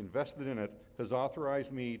authority invested in it, has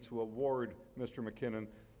authorized me to award Mr. McKinnon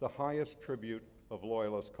the highest tribute of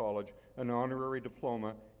Loyalist College, an honorary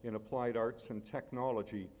diploma in applied arts and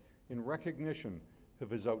technology, in recognition of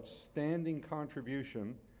his outstanding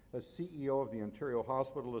contribution as CEO of the Ontario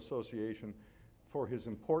Hospital Association, for his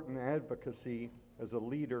important advocacy as a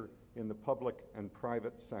leader in the public and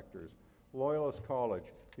private sectors. Loyalist College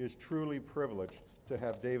is truly privileged to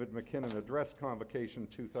have David McKinnon address Convocation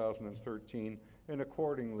 2013 and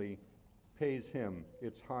accordingly pays him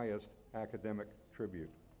its highest academic tribute.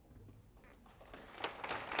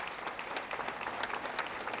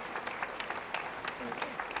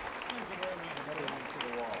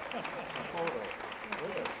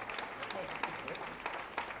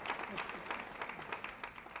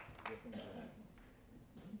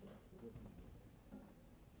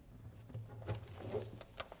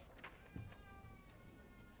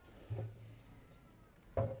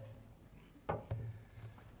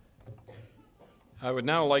 I would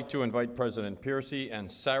now like to invite President Piercy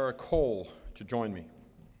and Sarah Cole to join me.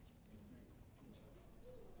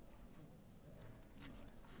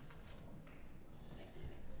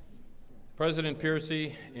 President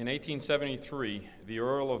Piercy, in 1873, the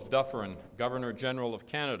Earl of Dufferin, Governor-General of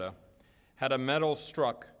Canada, had a medal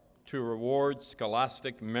struck to reward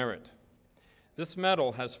scholastic merit. This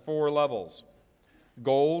medal has 4 levels: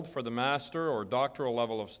 gold for the master or doctoral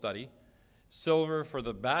level of study, silver for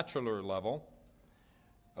the bachelor level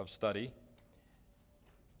of study,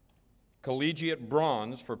 collegiate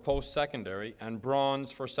bronze for post-secondary, and bronze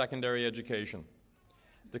for secondary education.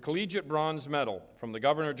 The Collegiate Bronze Medal from the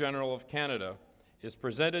Governor-General of Canada is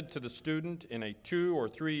presented to the student in a 2- or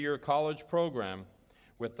 3-year college program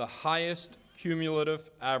with the highest cumulative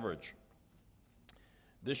average.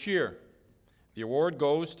 This year, the award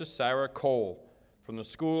goes to Sarah Cole from the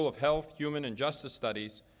School of Health, Human and Justice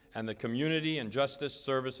Studies and the Community and Justice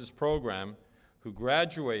Services program, who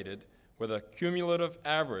graduated with a cumulative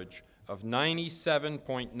average of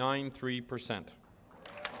 97.93%.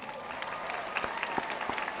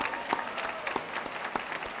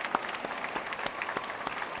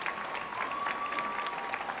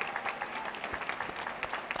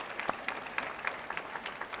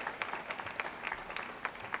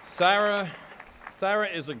 Sarah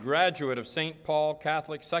is a graduate of St. Paul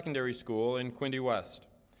Catholic Secondary School in Quinte West,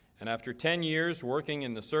 and after 10 years working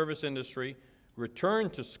in the service industry,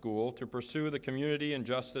 returned to school to pursue the Community and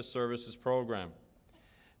Justice Services program.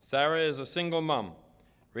 Sarah is a single mom,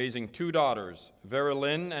 raising 2 daughters, Vera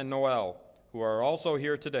Lynn and Noelle, who are also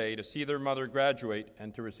here today to see their mother graduate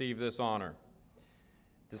and to receive this honor.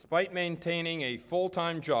 Despite maintaining a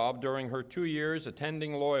full-time job during her 2 years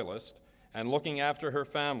attending Loyalist and looking after her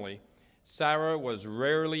family, Sarah was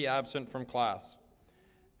rarely absent from class.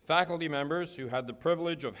 Faculty members who had the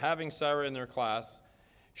privilege of having Sarah in their class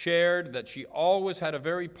shared that she always had a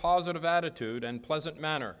very positive attitude and pleasant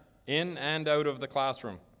manner in and out of the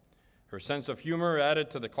classroom. Her sense of humor added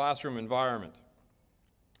to the classroom environment.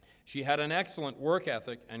 She had an excellent work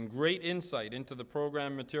ethic and great insight into the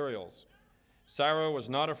program materials. Sarah was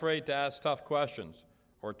not afraid to ask tough questions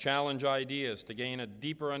or challenge ideas to gain a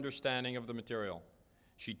deeper understanding of the material.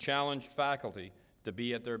 She challenged faculty to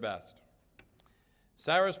be at their best.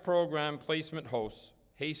 Sarah's program placement hosts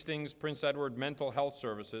Hastings Prince Edward Mental Health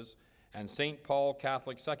Services and St. Paul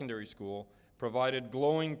Catholic Secondary School provided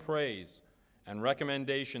glowing praise and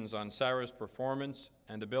recommendations on Sarah's performance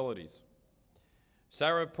and abilities.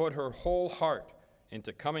 Sarah put her whole heart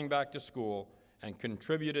into coming back to school and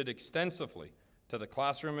contributed extensively to the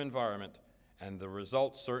classroom environment, and the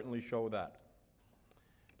results certainly show that.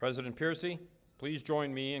 President Piercy, please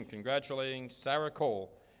join me in congratulating Sarah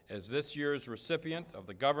Cole as this year's recipient of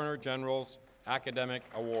the Governor-General's Academic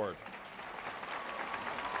Award.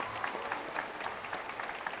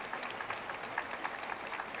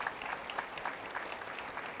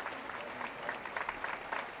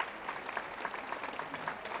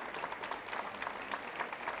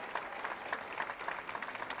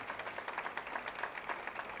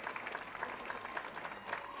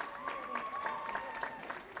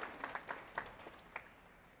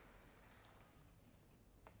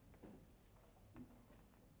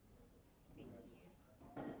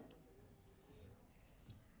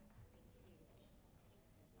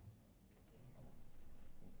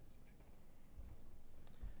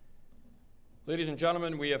 Ladies and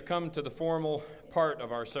gentlemen, we have come to the formal part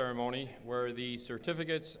of our ceremony where the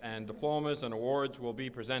certificates and diplomas and awards will be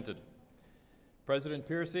presented. President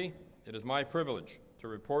Piercy, it is my privilege to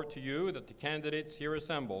report to you that the candidates here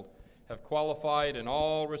assembled have qualified in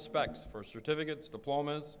all respects for certificates,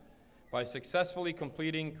 diplomas, by successfully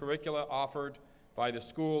completing curricula offered by the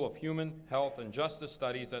School of Human, Health and Justice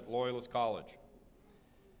Studies at Loyalist College.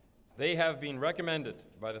 They have been recommended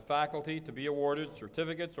by the faculty to be awarded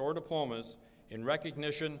certificates or diplomas in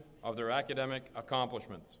recognition of their academic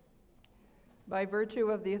accomplishments. By virtue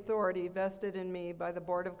of the authority vested in me by the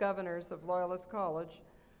Board of Governors of Loyalist College,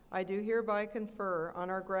 I do hereby confer on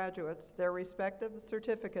our graduates their respective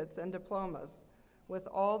certificates and diplomas, with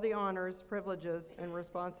all the honors, privileges, and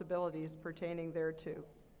responsibilities pertaining thereto.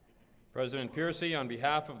 President Piercy, on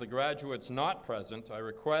behalf of the graduates not present, I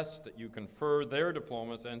request that you confer their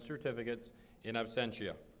diplomas and certificates in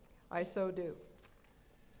absentia. I so do.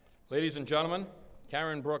 Ladies and gentlemen,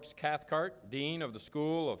 Karen Brooks Cathcart, Dean of the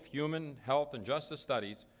School of Human, Health, and Justice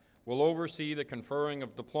Studies, will oversee the conferring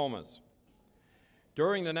of diplomas.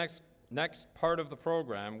 During the next part of the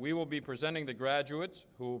program, we will be presenting the graduates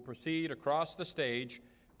who will proceed across the stage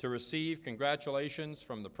to receive congratulations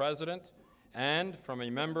from the President and from a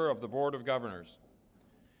member of the Board of Governors.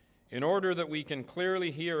 In order that we can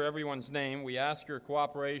clearly hear everyone's name, we ask your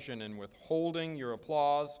cooperation in withholding your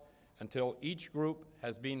applause until each group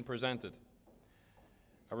has been presented.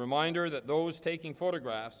 A reminder that those taking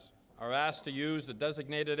photographs are asked to use the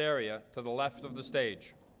designated area to the left of the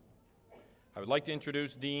stage. I would like to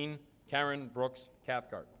introduce Dean Karen Brooks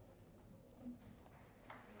Cathcart.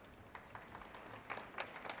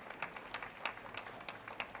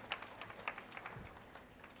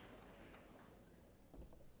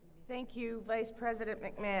 Thank you, Vice President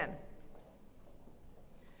McMahon.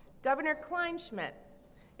 Governor Kleinschmidt,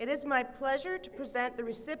 it is my pleasure to present the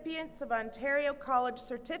recipients of Ontario College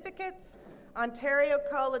certificates, Ontario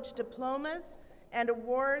College diplomas, and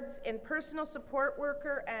awards in personal support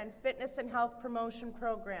worker and fitness and health promotion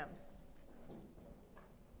programs.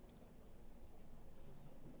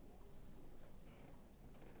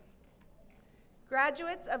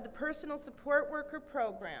 Graduates of the Personal Support Worker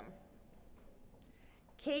Program: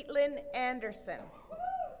 Caitlin Anderson.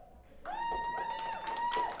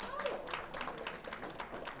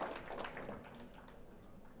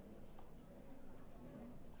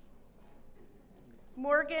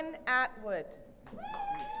 Morgan Atwood.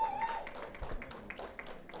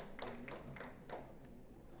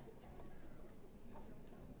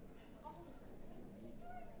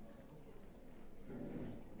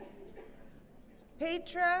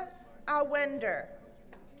 Petra Awender.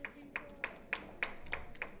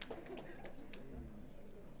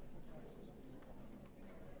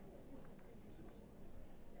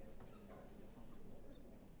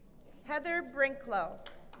 Heather Brinklow.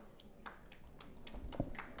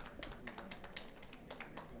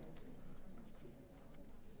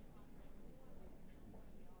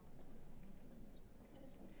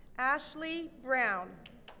 Ashley Brown.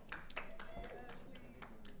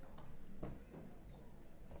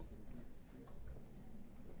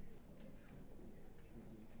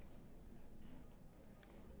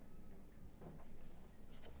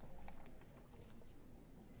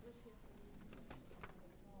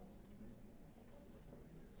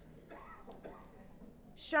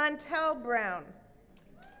 Chantel Brown.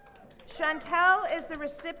 Chantel is the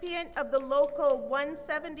recipient of the Local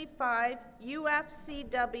 175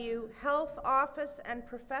 UFCW Health Office and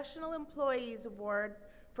Professional Employees Award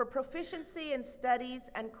for proficiency in studies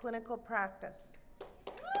and clinical practice.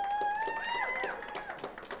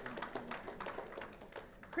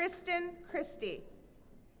 Kristen Christie.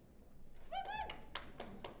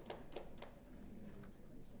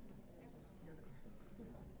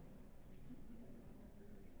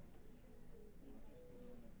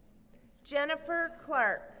 Jennifer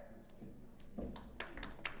Clark.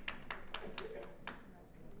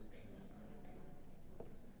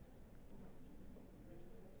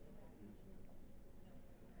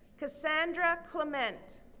 Cassandra Clement.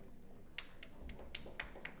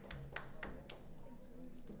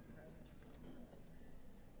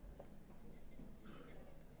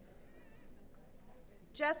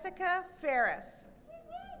 Jessica Ferris.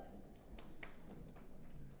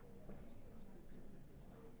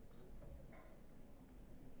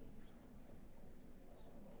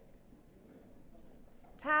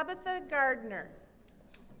 Tabitha Gardner.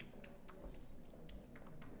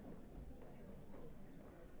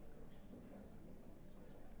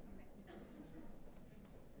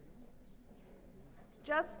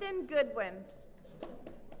 Justin Goodwin.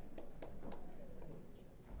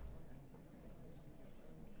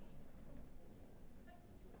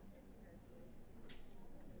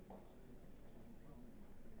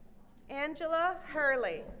 Angela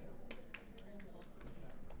Hurley.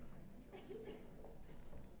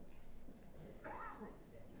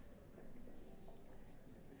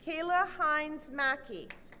 Kayla Hines Mackey.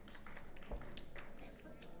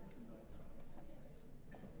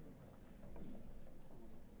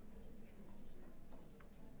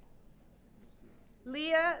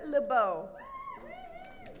 Leah LeBeau.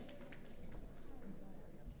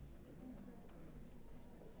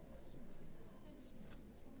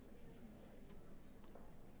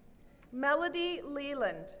 Melody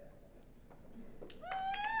Leland.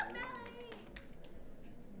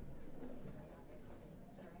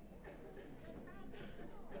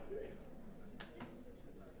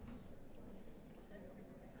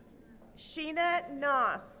 Sheena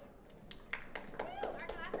Noss.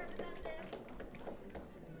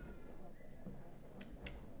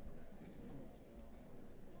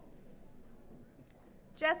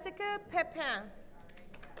 Jessica Pepin.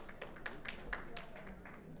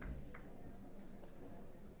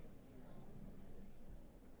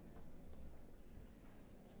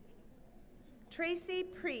 Tracy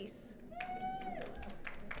Priest.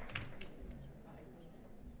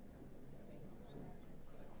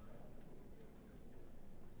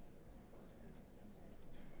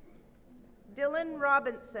 Dylan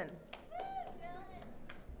Robinson.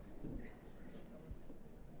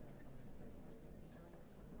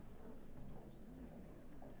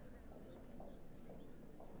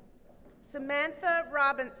 Samantha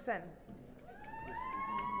Robinson.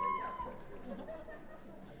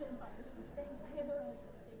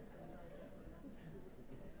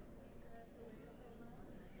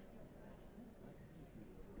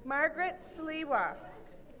 Margaret Sliwa.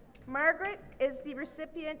 Margaret is the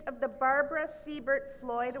recipient of the Barbara Siebert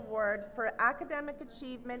Floyd Award for Academic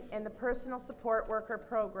Achievement in the Personal Support Worker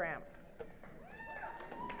Program.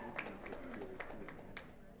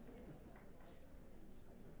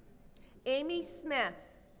 Amy Smith.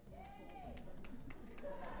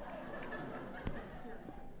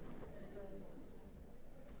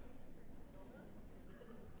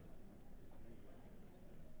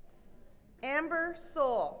 Amber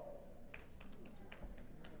Soul.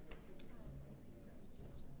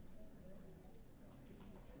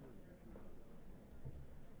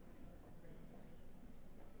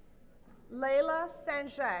 Layla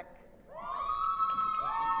Sanjak.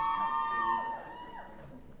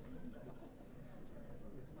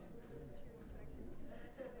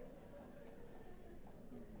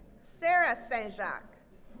 Sarah Sanjak.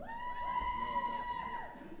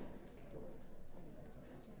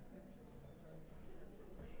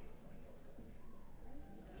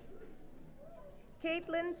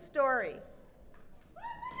 Caitlin Story.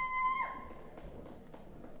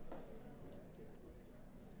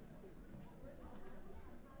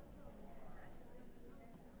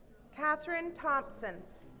 Catherine Thompson.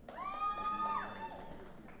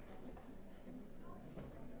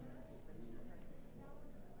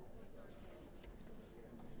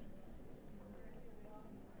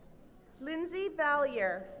 Lindsay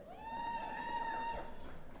Valier.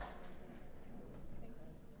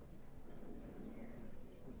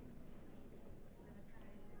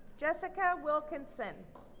 Jessica Wilkinson.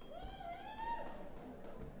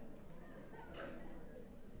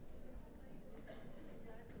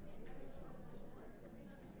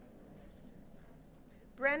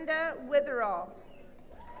 Brenda Witherall.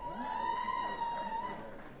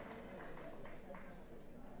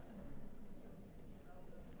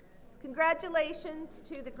 Congratulations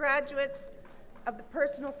to the graduates of the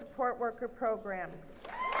Personal Support Worker Program.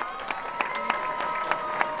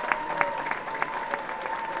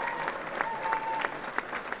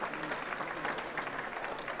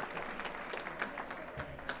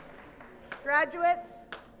 Graduates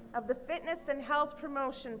of the Fitness and Health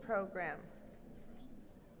Promotion Program.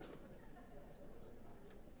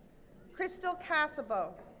 Crystal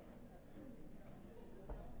Casabo.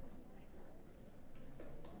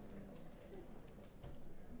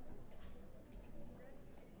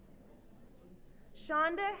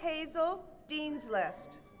 Shonda Hazel Dean's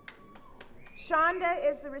List. Shonda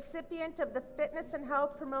is the recipient of the Fitness and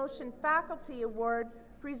Health Promotion Faculty Award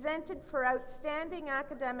presented for outstanding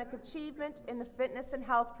academic achievement in the Fitness and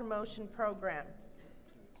Health Promotion Program.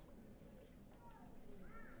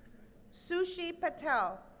 Sushi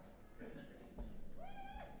Patel.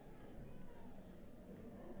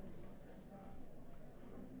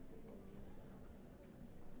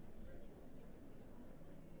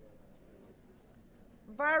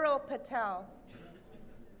 Varul Patel.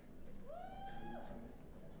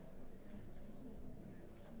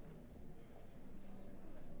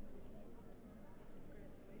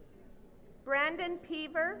 Brandon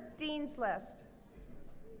Peaver, Dean's List.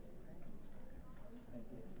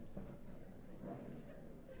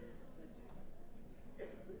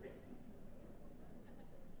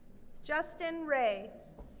 Justin Ray.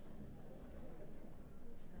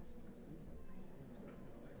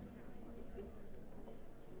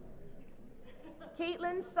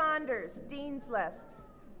 Caitlin Saunders, Dean's List.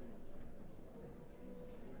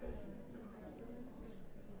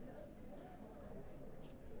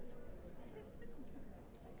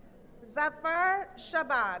 Zafar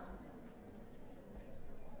Shabad.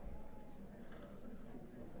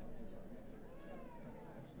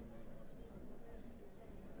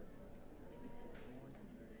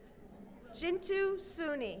 Jintu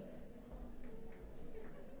Suni.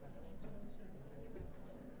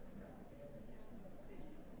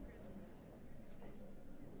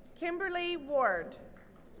 Kimberly Ward.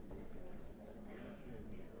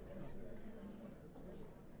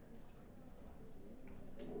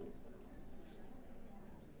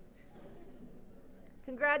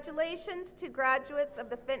 Congratulations to graduates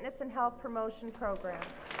of the Fitness and Health Promotion Program.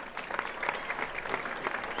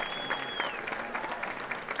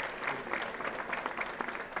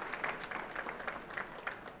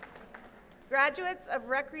 Graduates of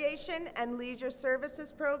Recreation and Leisure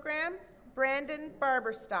Services Program, Brandon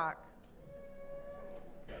Barberstock.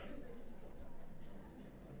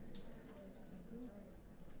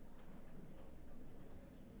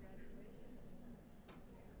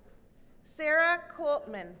 Sarah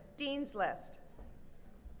Coltman, Dean's List.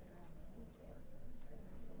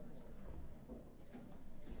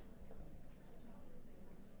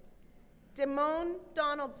 Damone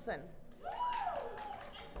Donaldson.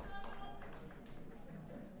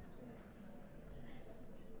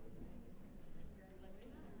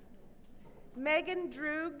 Megan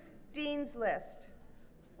Droog, Dean's List.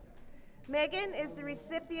 Megan is the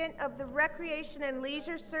recipient of the Recreation and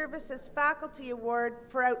Leisure Services Faculty Award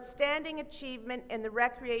for Outstanding Achievement in the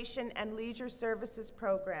Recreation and Leisure Services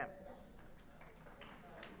Program.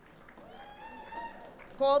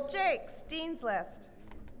 Cole Jakes, Dean's List.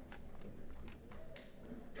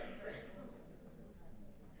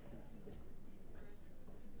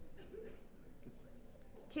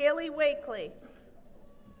 Kaylee Wakely.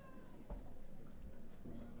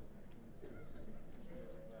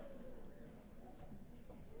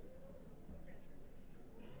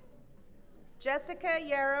 Jessica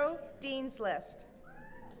Yarrow, Dean's List.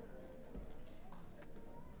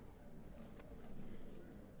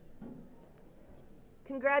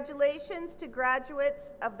 Congratulations to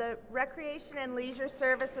graduates of the Recreation and Leisure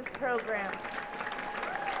Services Program.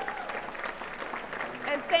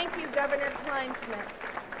 And thank you, Governor Kleinschmidt.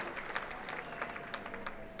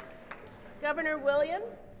 Governor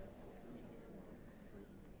Williams,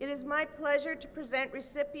 it is my pleasure to present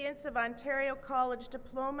recipients of Ontario College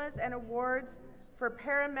diplomas and awards for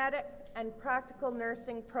paramedic and practical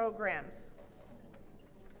nursing programs.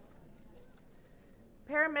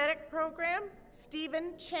 Paramedic program,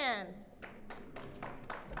 Stephen Chan.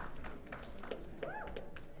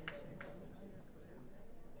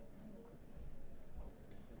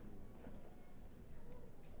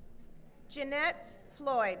 Jeanette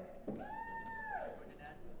Floyd.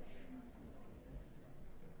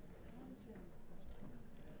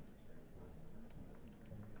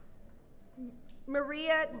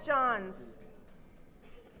 Maria Johns.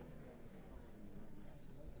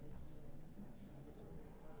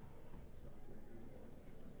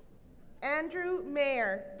 Andrew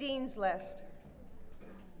Mayer, Dean's List.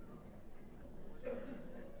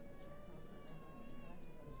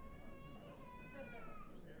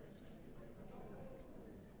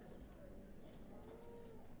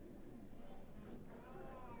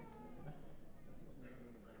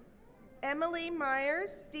 Emily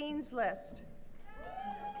Myers, Dean's List.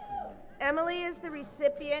 Emily is the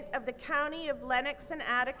recipient of the County of Lennox and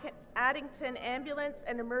Addington Ambulance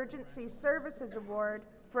and Emergency Services Award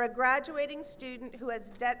for a graduating student who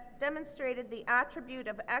has demonstrated the attribute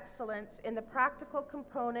of excellence in the practical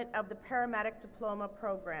component of the paramedic diploma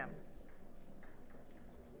program.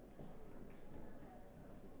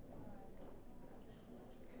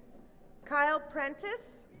 Kyle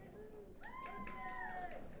Prentice.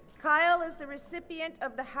 Kyle is the recipient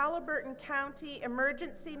of the Halliburton County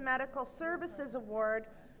Emergency Medical Services Award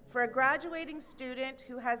for a graduating student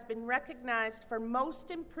who has been recognized for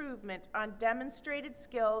most improvement on demonstrated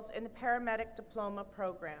skills in the paramedic diploma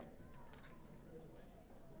program.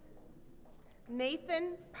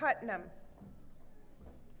 Nathan Putnam.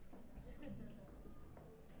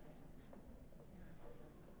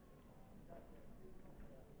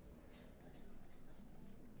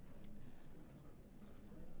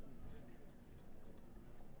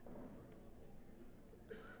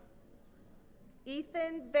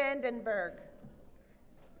 Ethan Vandenberg.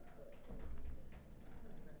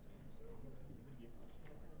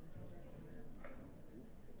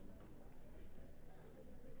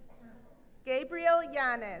 Gabriel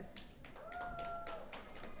Yanez.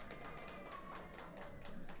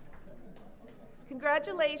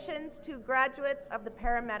 Congratulations to graduates of the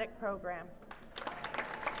paramedic program.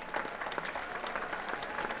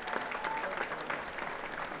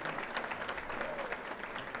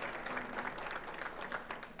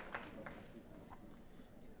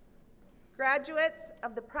 Graduates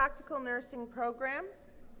of the Practical Nursing Program,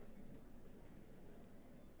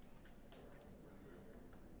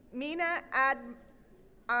 Mina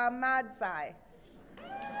Ahmadzai.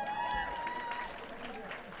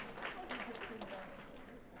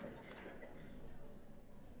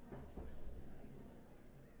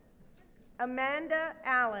 Amanda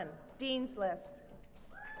Allen, Dean's List.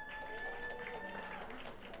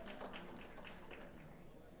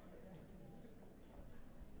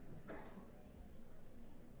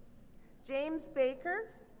 James Baker.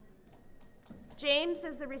 James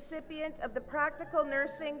is the recipient of the Practical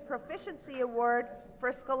Nursing Proficiency Award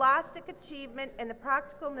for Scholastic Achievement in the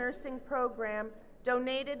Practical Nursing Program,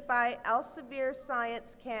 donated by Elsevier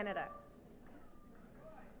Science Canada.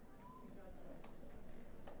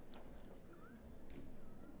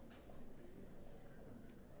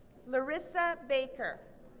 Larissa Baker.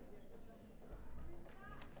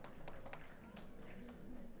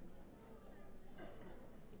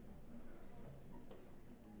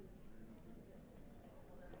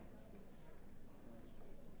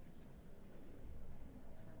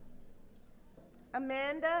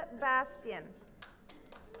 Amanda Bastian.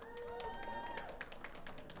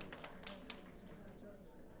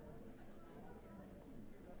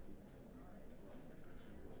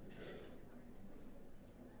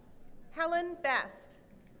 Helen Best.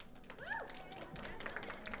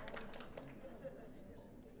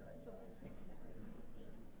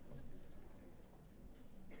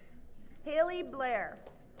 Haley Blair.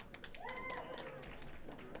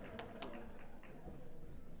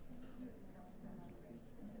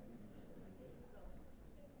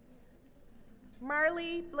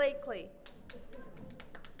 Marley Blakely.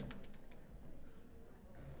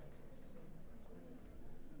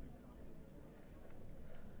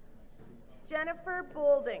 Jennifer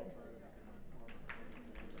Boulding.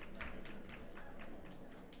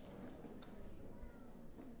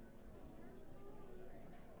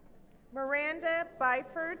 Miranda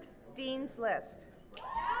Byford, Dean's List.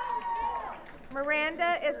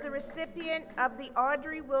 Miranda is the recipient of the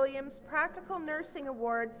Audrey Williams Practical Nursing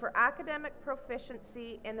Award for academic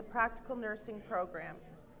proficiency in the Practical Nursing Program.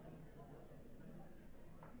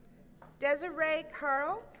 Desiree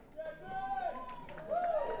Carl.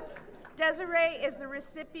 Desiree is the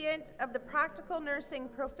recipient of the Practical Nursing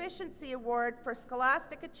Proficiency Award for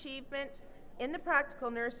scholastic achievement in the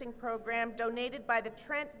Practical Nursing Program, donated by the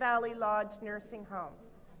Trent Valley Lodge Nursing Home.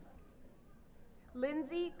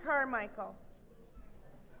 Lindsay Carmichael.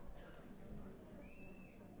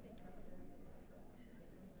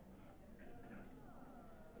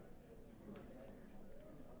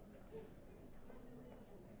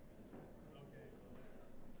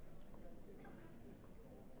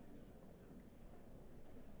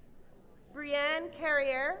 Brianne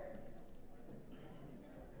Carrier.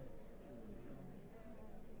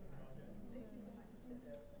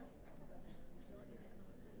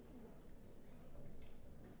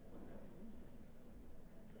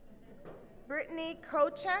 Brittany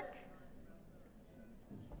Kochek.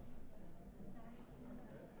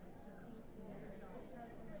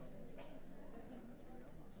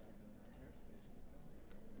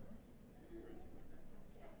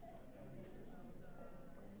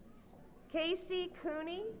 Casey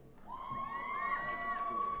Cooney.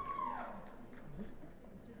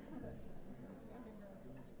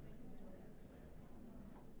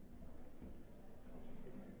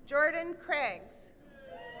 Jordan Craigs.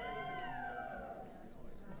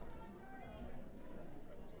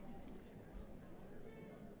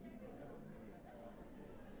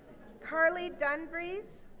 Carly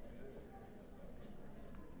Dunvries.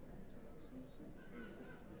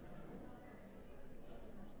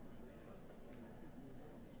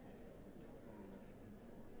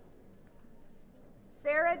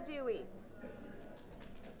 Sarah Dewey.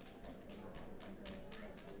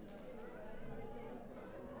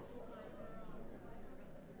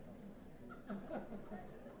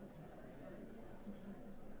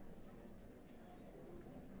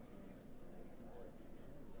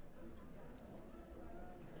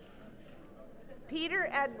 Peter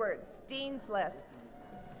Edwards, Dean's List.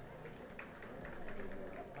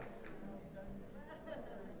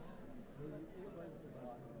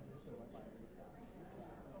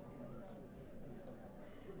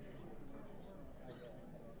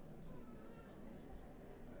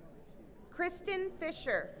 Kristen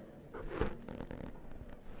Fisher.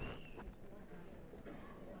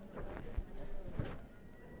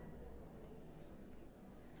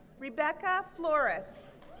 Rebecca Flores.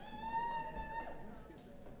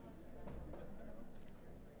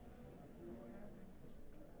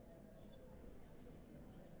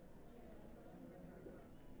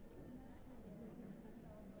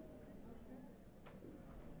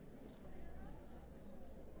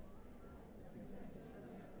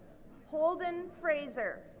 Holden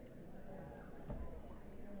Fraser.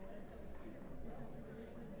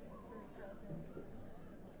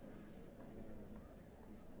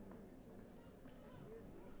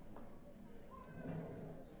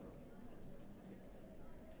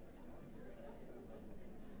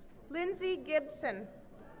 Mackenzie Gibson.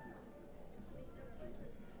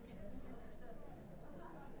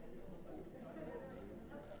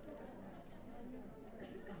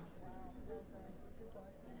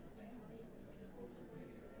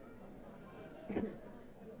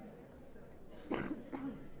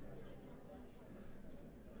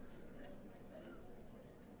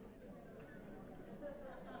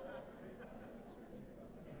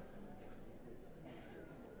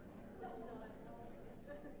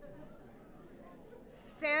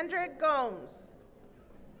 Sandra Gomes.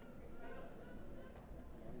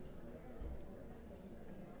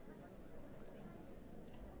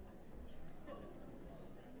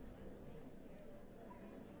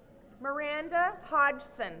 Miranda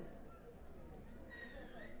Hodgson.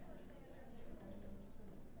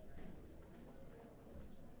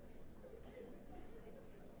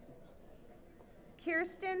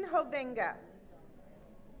 Kirsten Hovinga.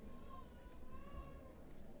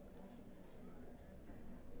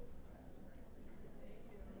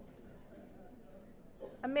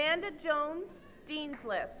 Amanda Jones, Dean's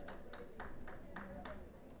List.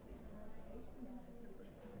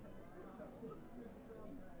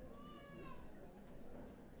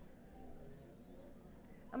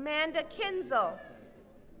 Amanda Kinzel.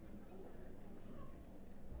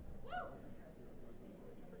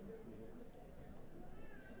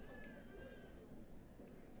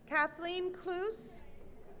 Kathleen Kloos.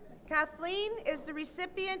 Kathleen is the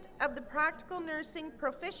recipient of the Practical Nursing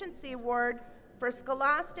Proficiency Award for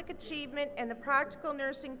scholastic achievement in the Practical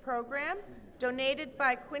Nursing Program, donated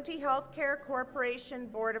by Quinte Healthcare Corporation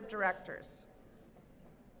Board of Directors.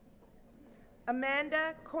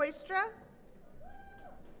 Amanda Koistra.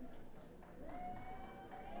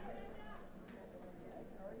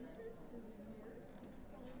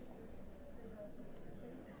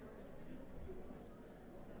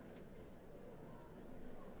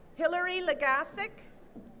 Hillary Legasic.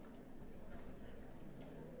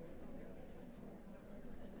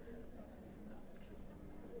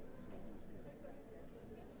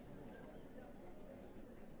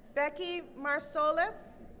 Becky Marsolis.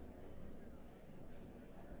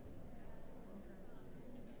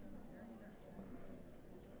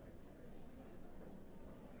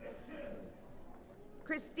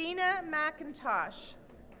 Christina McIntosh.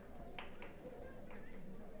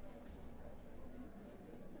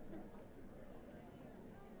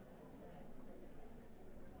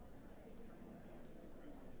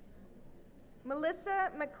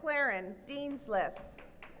 Melissa McLaren, Dean's List.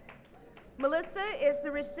 Melissa is the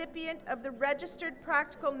recipient of the Registered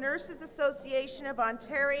Practical Nurses Association of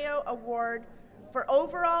Ontario Award for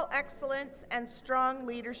overall excellence and strong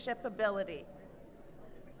leadership ability.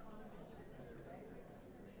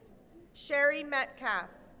 Sherry Metcalf.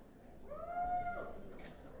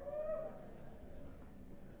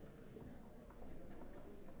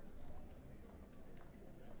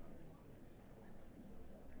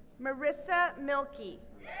 Marissa Milkey.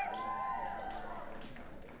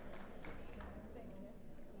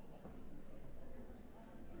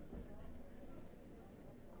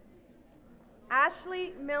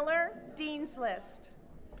 Ashley Miller, Dean's List.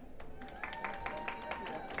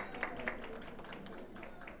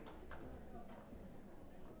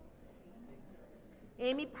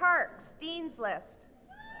 Amy Parks, Dean's List.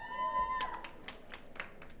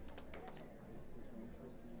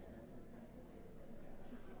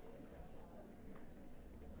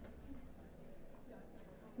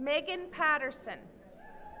 Megan Patterson.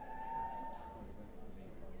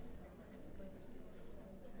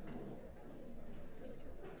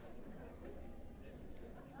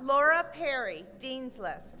 Laura Perry, Dean's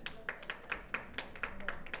List.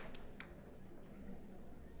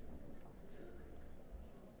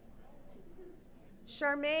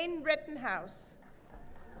 Charmaine Rittenhouse.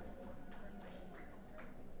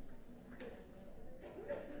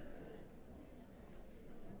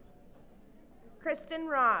 Kristen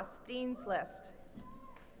Ross, Dean's List.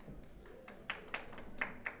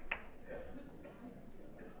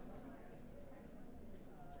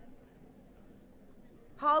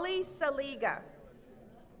 Holly Saliga.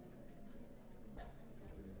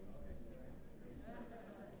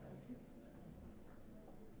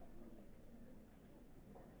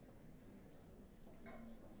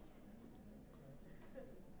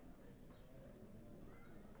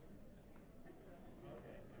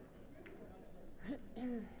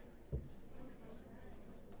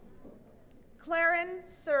 Claren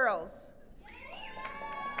Searles.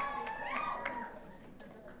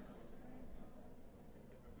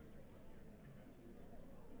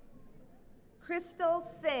 Crystal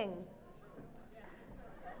Singh.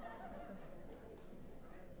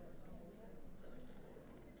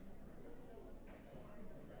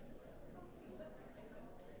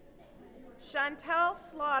 Chantel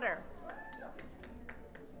Slaughter.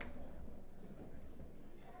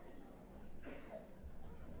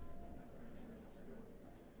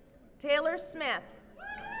 Taylor Smith.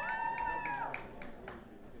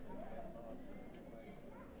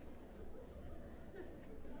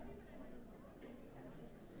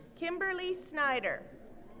 Kimberly Snyder.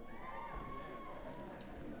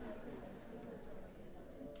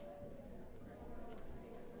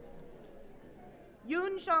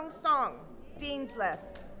 Yoon Jong Song, Dean's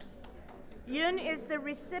List. Yoon is the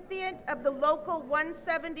recipient of the Local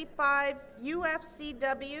 175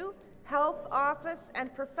 UFCW Health Office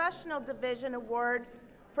and Professional Division Award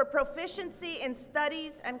for proficiency in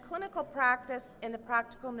studies and clinical practice in the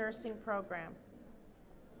practical nursing program.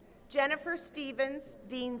 Jennifer Stevens,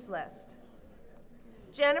 Dean's List.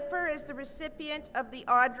 Jennifer is the recipient of the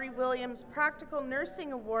Audrey Williams Practical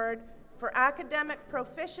Nursing Award for academic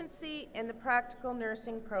proficiency in the practical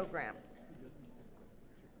nursing program.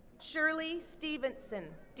 Shirley Stevenson,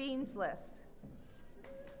 Dean's List.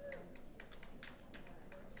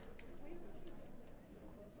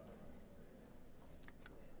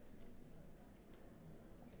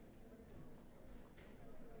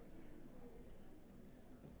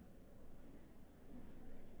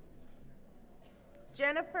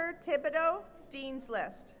 Jennifer Thibodeau, Dean's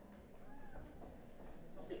List.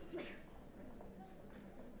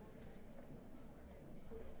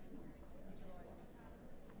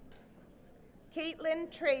 Caitlin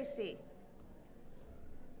Tracy.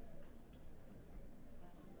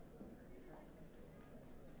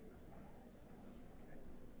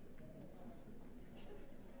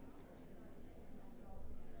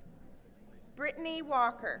 Brittany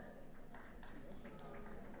Walker.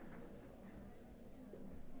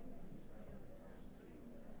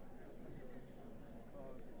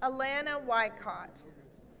 Alana Wycott.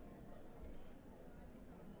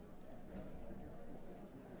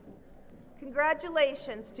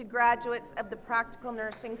 Congratulations to graduates of the Practical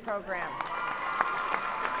Nursing Program.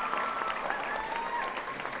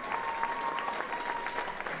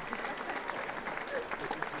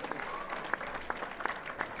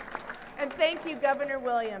 And thank you, Governor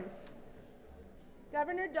Williams.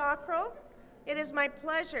 Governor Dockrell, it is my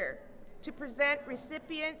pleasure to present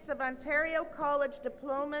recipients of Ontario College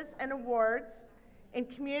diplomas and awards in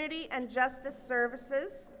Community and Justice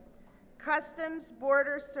Services, Customs,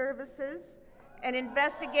 Border Services, and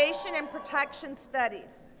Investigation and Protection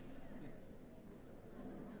Studies.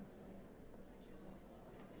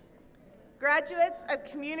 Graduates of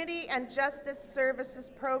Community and Justice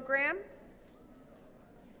Services Program,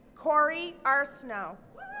 Corey Arsenault.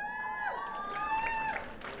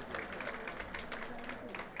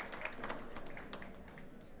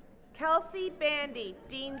 Kelsey Bandy,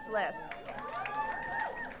 Dean's List.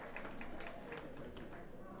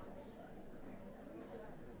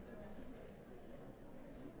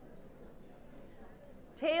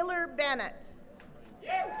 Taylor Bennett.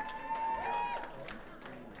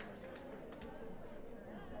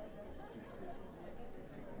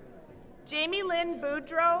 Jamie Lynn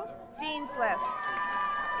Boudreau, Dean's List.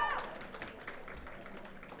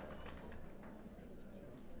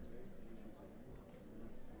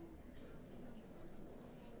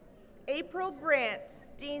 April Brandt,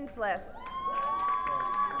 Dean's List.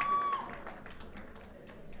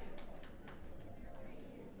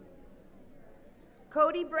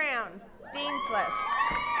 Cody Brown, Dean's List.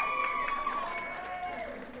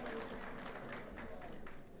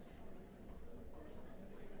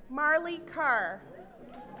 Marley Carr.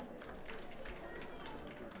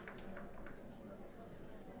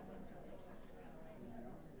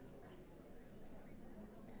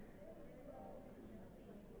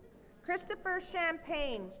 Christopher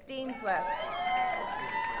Champagne, Dean's List.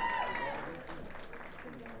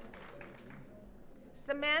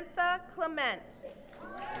 Samantha Clement.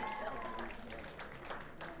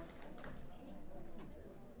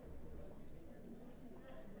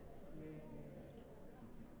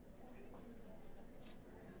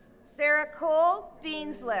 Sarah Cole,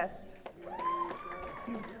 Dean's List.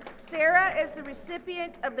 Sarah is the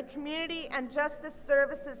recipient of the Community and Justice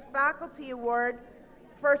Services Faculty Award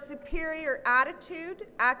for superior attitude,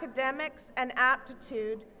 academics, and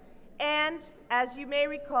aptitude, and, as you may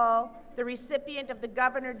recall, the recipient of the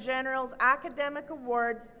Governor General's Academic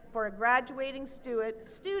Award for a graduating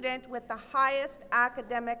student with the highest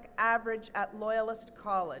academic average at Loyalist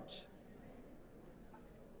College.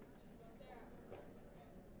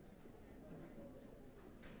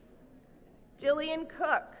 Jillian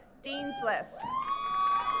Cook, Dean's List.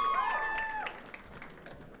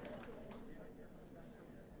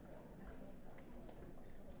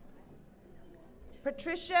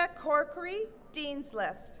 Patricia Corkery, Dean's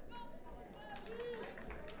List.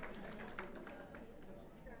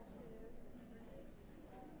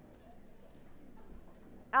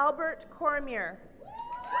 Albert Cormier.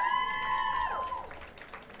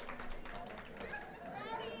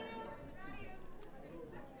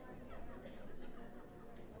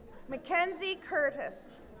 Mackenzie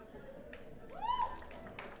Curtis.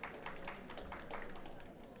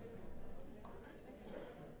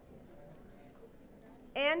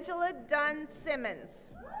 Angela Dunn Simmons.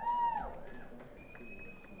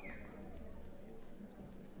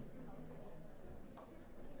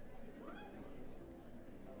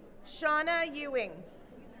 Shauna Ewing.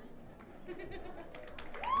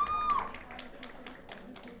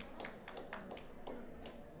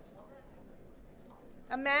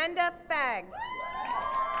 Amanda Fagg.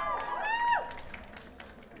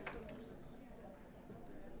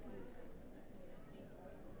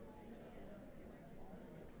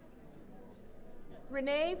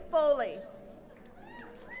 Renee Foley.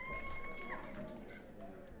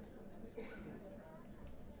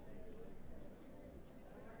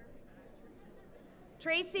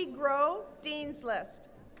 Tracy Grow, Dean's List.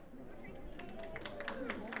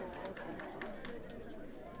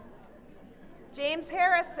 James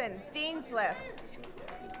Harrison, Dean's List.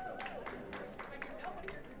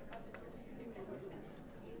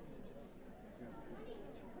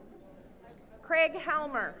 Craig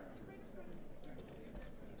Helmer.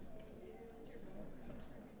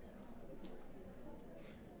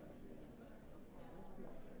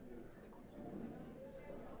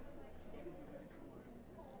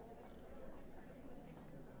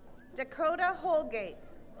 Dakota Holgate.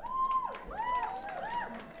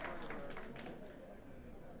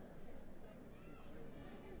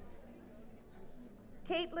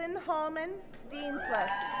 Caitlin Hallman, Dean's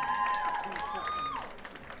List.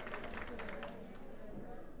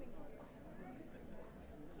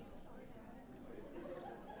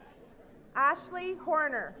 Ashley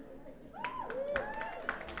Horner.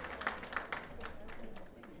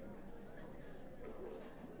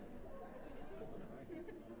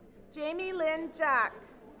 Jamie Lynn Jack.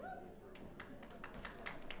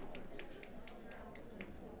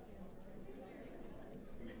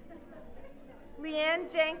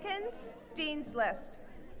 Leanne Jenkins, Dean's List.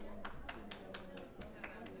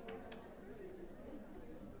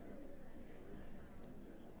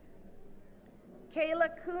 Kayla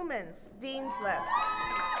Coomans, Dean's List.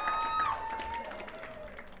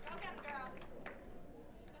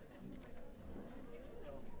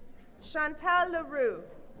 Chantal LaRue.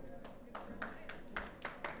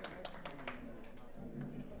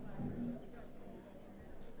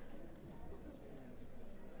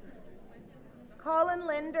 Colin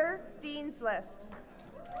Linder, Dean's List.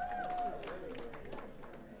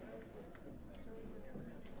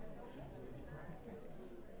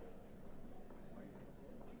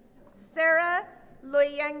 Sarah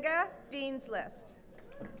Loyenga, Dean's List.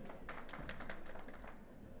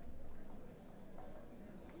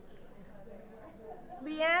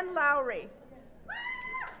 Leanne Lowry.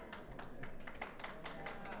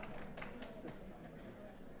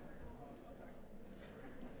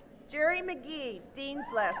 Jerry McGee, Dean's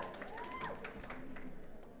List.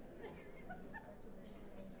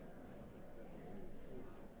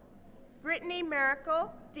 Brittany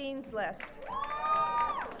Miracle, Dean's List.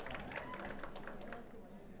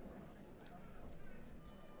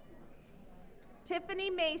 Tiffany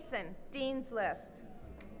Mason, Dean's List.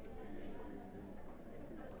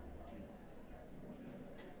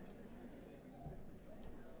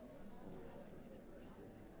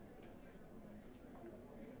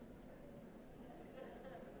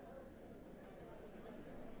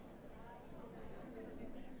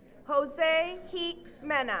 Jose Heek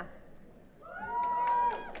Mena.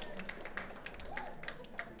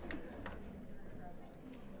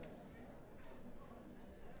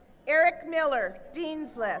 Eric Miller,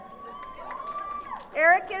 Dean's List.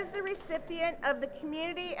 Eric is the recipient of the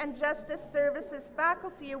Community and Justice Services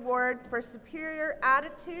Faculty Award for Superior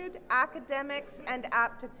Attitude, Academics, and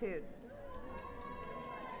Aptitude.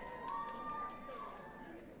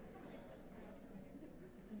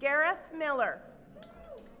 Gareth Miller.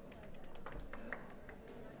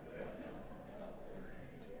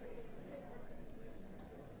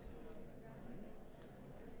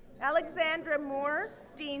 Alexandra Moore,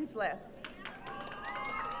 Dean's List.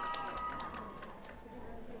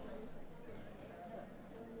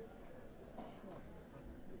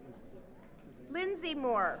 Lindsay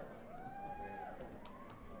Moore.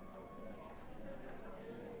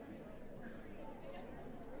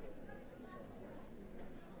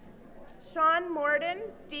 Sean Morden,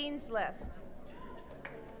 Dean's List.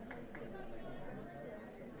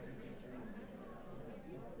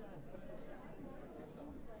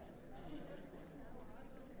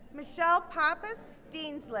 Michelle Pappas,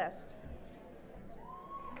 Dean's List.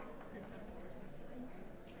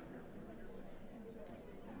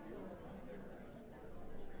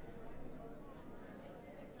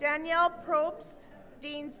 Danielle Probst,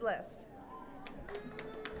 Dean's List.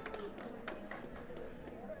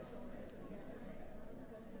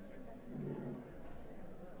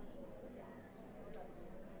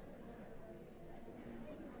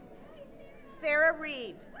 Sarah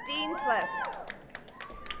Reed, Dean's List.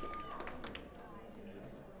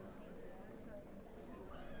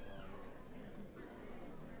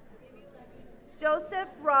 Joseph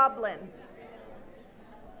Roblin.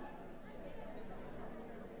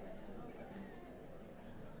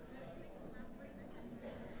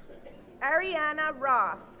 Ariana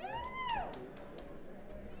Roth.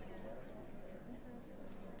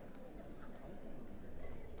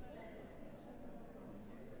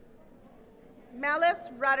 Melis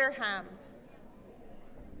Rutterham.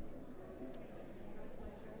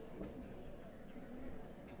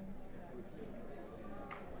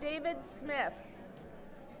 David Smith.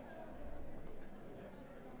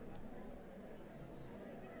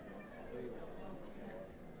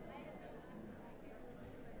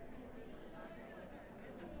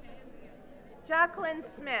 Jacqueline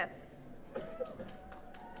Smith.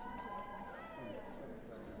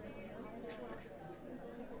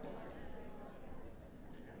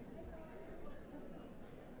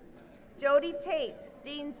 Jody Tate,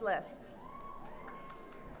 Dean's List.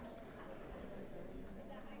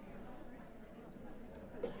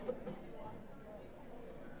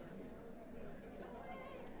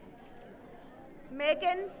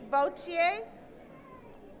 Megan Vautier.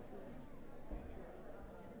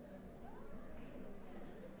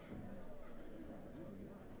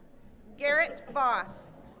 Garrett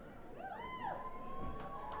Voss.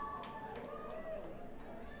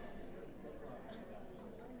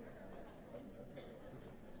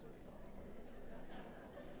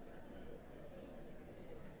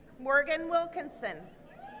 Morgan Wilkinson.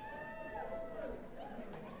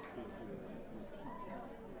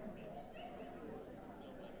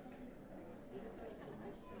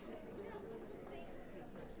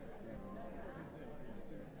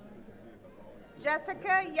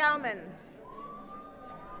 Jessica Yeomans.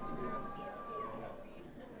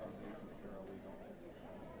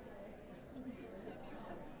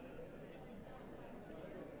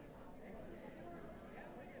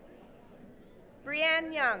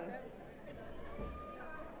 Brianne Young.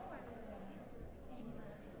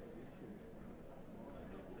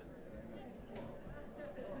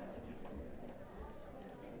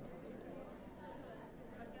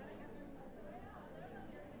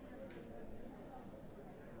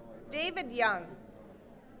 David Young.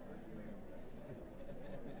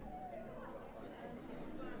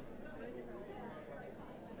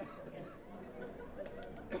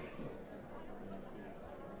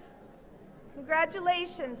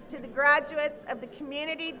 Congratulations to the graduates of the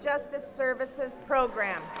Community Justice Services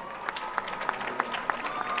Program.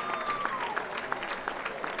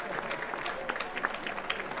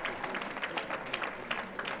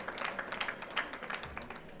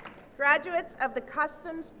 Graduates of the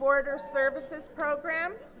Customs Border Services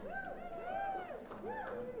Program,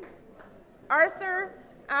 Arthur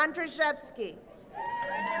Andrzejewski.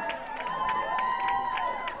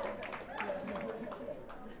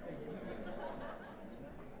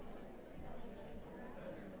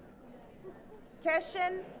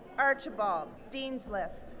 Keshen Archibald, Dean's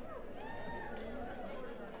List.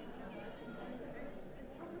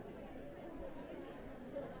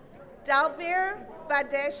 Dalvir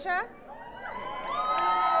Badesha.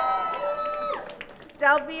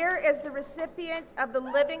 Dalvir is the recipient of the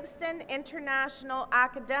Livingston International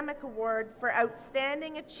Academic Award for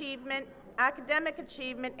Outstanding Achievement, Academic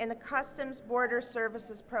Achievement in the Customs Border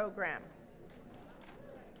Services Program.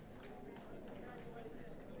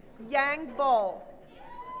 Yang Bull.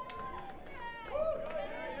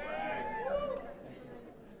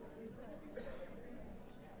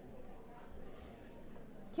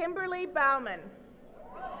 Kimberly Bauman.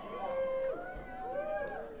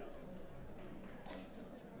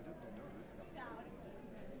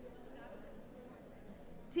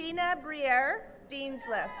 Tina Briere, Dean's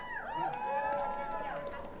List.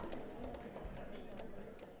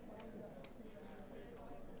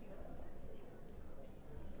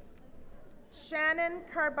 Shannon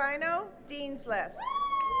Carbino, Dean's List.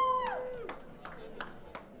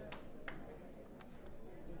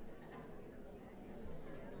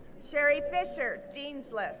 Sherry Fisher,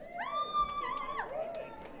 Dean's List.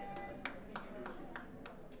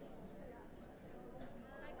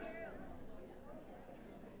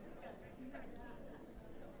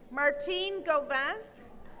 Martine Gauvin.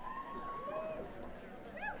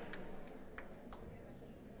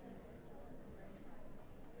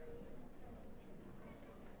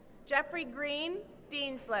 Jeffrey Green,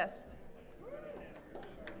 Dean's List.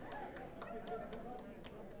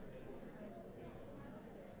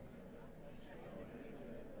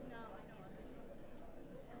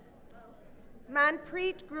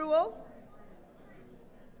 Manpreet Gruel.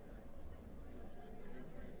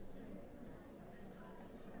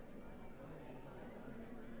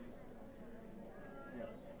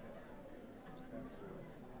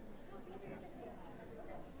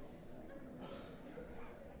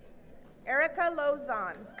 Erica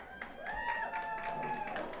Lozon.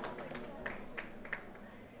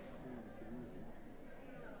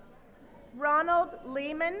 Ronald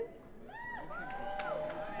Lehman.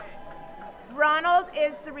 Ronald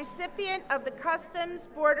is the recipient of the Customs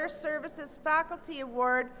Border Services Faculty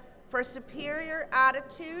Award for Superior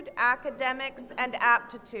Attitude, Academics, and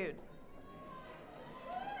Aptitude.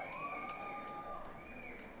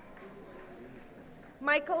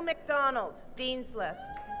 Michael McDonald, Dean's List.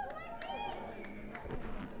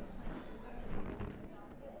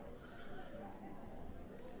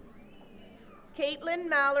 Caitlin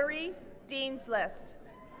Mallory, Dean's List.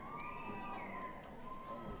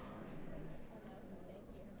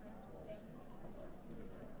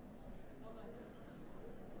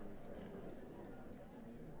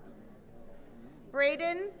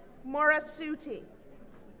 Braden Morasuti.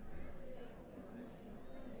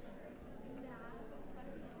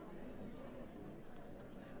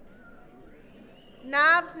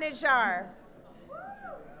 Nav Nijar.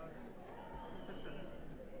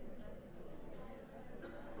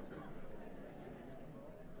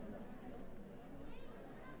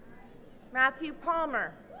 Matthew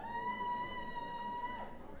Palmer.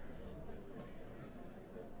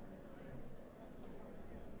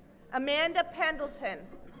 Amanda Pendleton.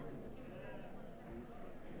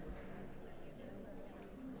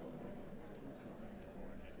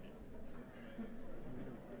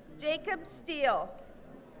 Jacob Steele.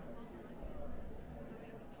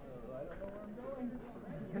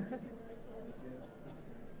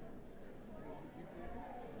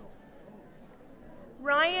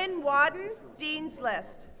 Ryan Wadden, Dean's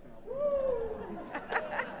List.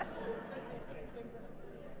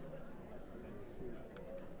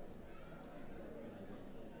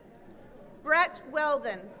 Brett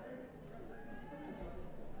Weldon.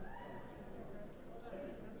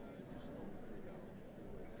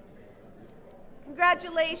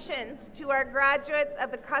 Congratulations to our graduates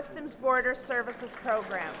of the Customs Border Services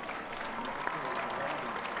Program.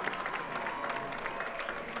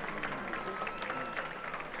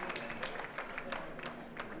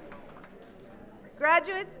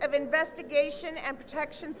 Graduates of Investigation and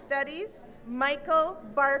Protection Studies, Michael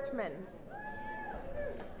Bartman.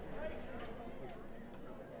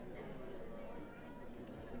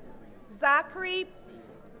 Zachary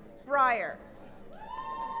Breyer.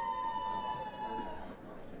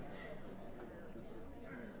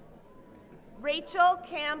 Rachel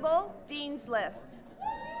Campbell, Dean's List.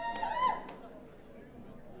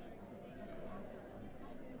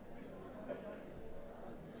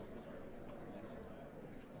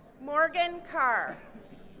 Morgan Carr.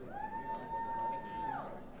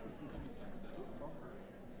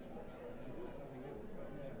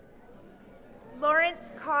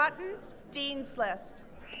 Lawrence Cotton, Dean's List.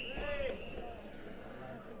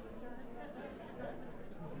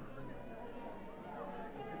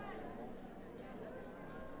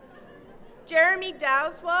 Jeremy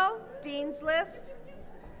Dowswell, Dean's List.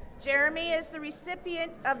 Jeremy is the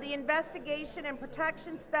recipient of the Investigation and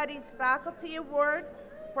Protection Studies Faculty Award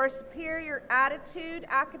for Superior Attitude,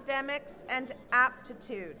 Academics, and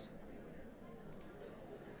Aptitude.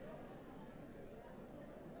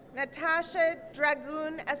 Natasha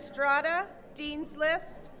Dragoon Estrada, Dean's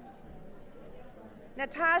List.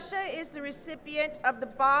 Natasha is the recipient of the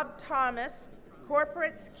Bob Thomas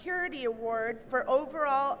Corporate Security Award for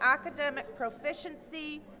overall academic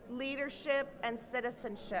proficiency, leadership, and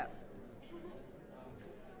citizenship.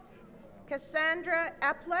 Cassandra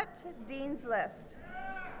Eplet, Dean's List.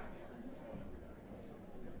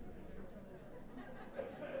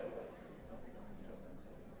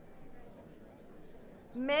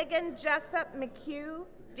 Megan Jessup McHugh,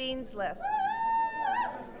 Dean's List.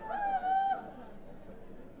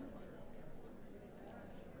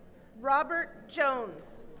 Robert Jones.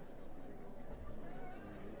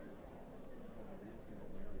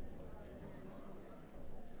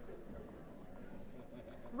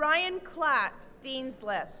 Ryan Klatt, Dean's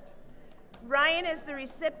List. Ryan is the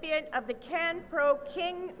recipient of the CanPro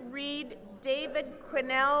King Reed David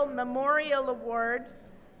Quinnell Memorial Award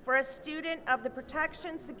for a student of the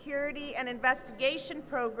Protection, Security, and Investigation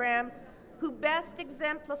Program who best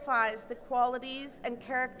exemplifies the qualities and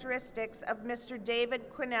characteristics of Mr. David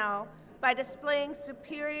Quinnell by displaying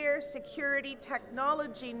superior security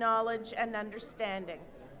technology knowledge and understanding.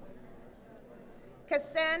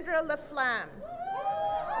 Cassandra Laflamme.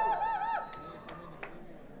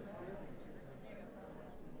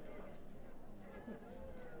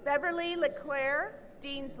 Beverly Leclerc,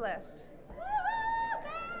 Dean's List.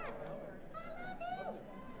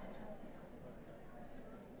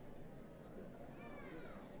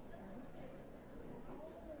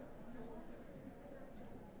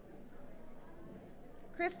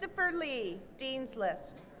 Christopher Lee, Dean's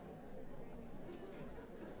List.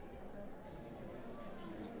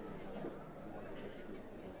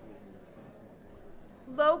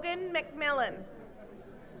 Logan McMillan.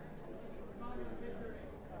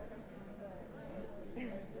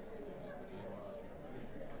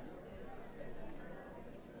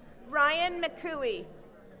 Ryan McCooey.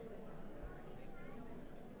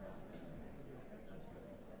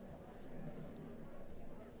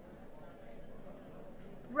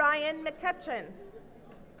 Ryan McCutcheon.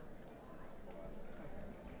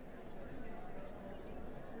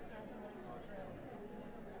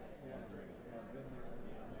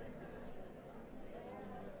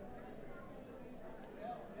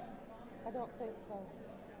 I don't think so.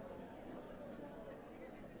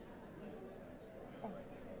 Oh.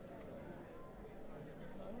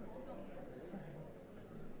 Sorry.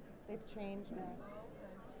 They've changed now.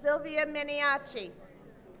 Sylvia Miniacci.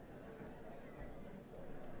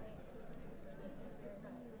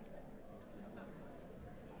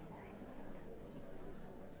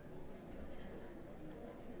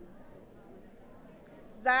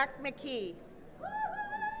 Zach McKee.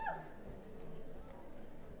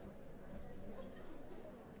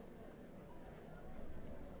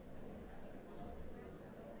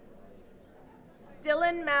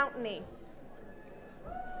 Dylan Mountney.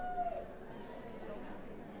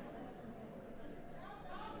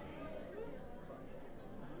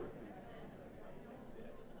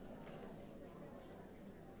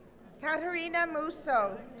 Katerina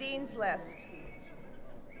Musso, Dean's List.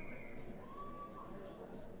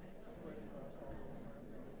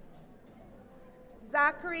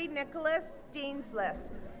 Zachary Nicholas, Dean's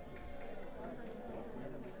List.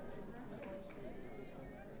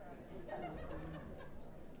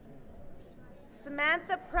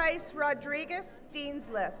 Samantha Price Rodriguez, Dean's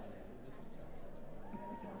List.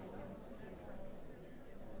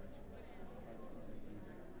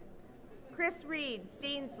 Chris Reed,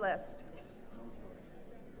 Dean's List.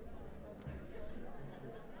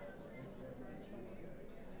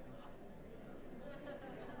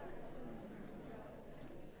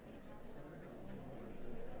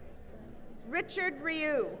 Richard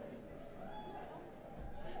Ryu.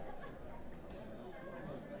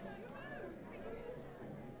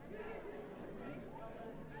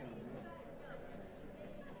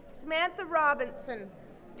 Samantha Robinson,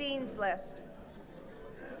 Dean's List.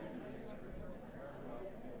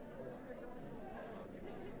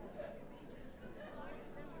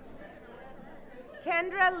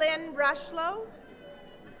 Kendra Lynn Rushlow.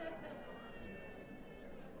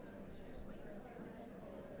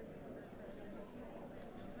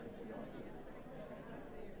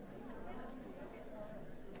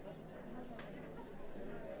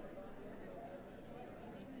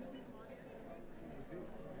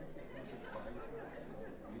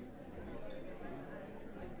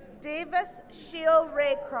 Davis Shield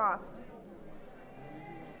Raycroft.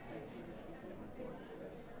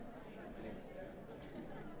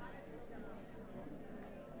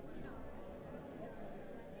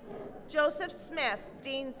 Joseph Smith,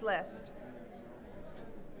 Dean's List.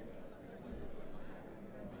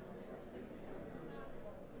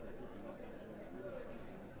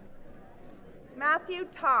 Matthew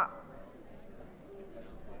Top.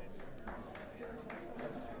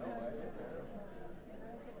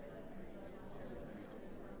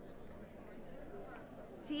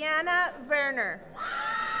 Tiana Werner.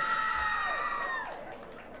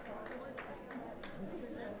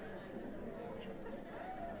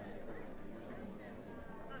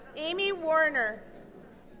 Amy Warner.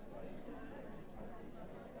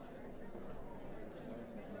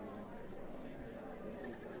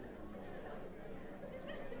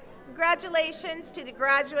 Congratulations to the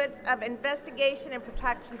graduates of Investigation and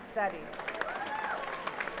Protection Studies.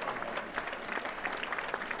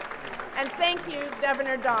 And thank you,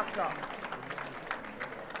 Governor Dockrell.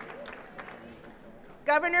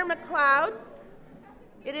 Governor MacLeod,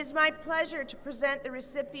 it is my pleasure to present the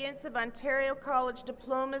recipients of Ontario College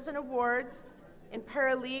diplomas and awards in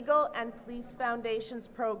paralegal and police foundations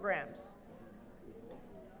programs.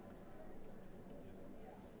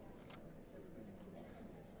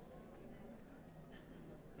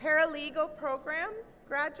 Paralegal program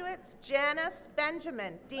graduates, Janice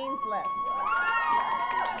Benjamin, Dean's List.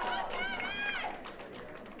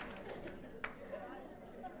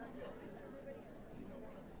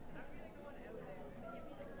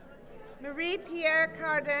 Marie-Pierre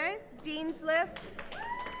Cardin, Dean's List.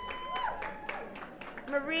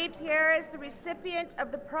 Marie-Pierre is the recipient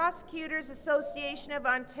of the Prosecutors Association of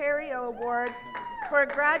Ontario Award for a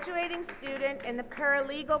graduating student in the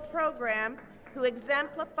paralegal program who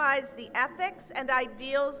exemplifies the ethics and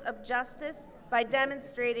ideals of justice by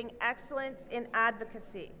demonstrating excellence in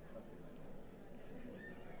advocacy.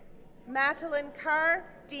 Madeline Carr,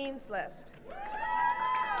 Dean's List.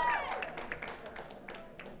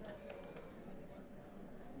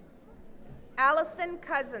 Allison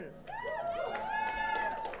Cousins.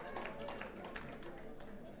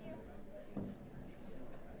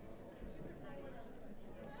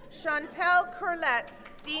 Chantel Corlett,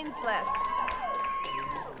 Dean's List.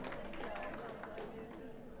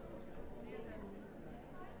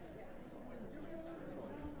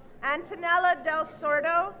 Antonella Del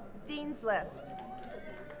Sordo, Dean's List.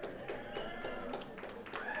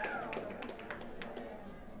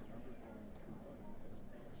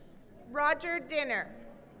 Roger Dinner.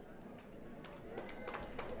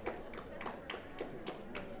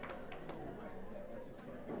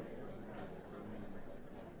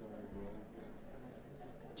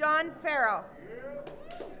 John Farrell.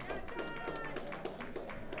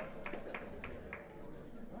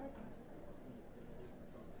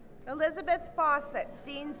 Elizabeth Fawcett,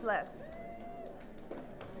 Dean's List.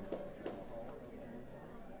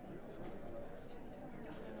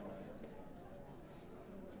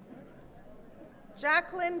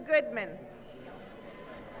 Jacqueline Goodman.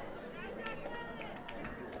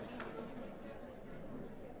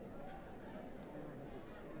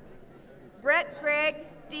 Brett Gregg,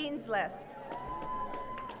 Dean's List.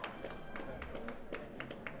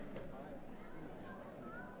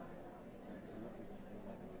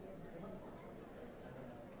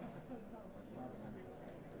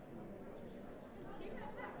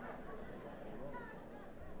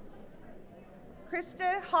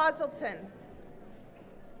 Krista Hazelton.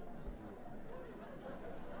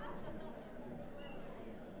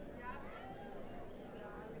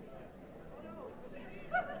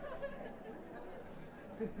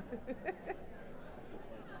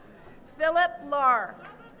 Philip Lahr.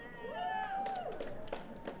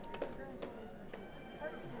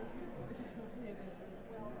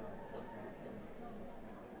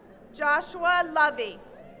 Joshua Lovey.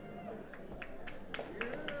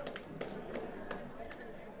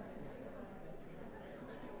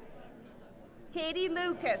 Katie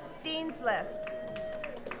Lucas, Dean's List.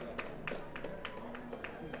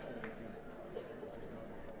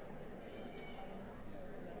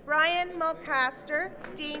 Brian Mulcaster,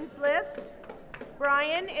 Dean's List.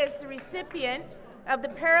 Brian is the recipient of the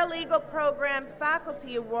Paralegal Program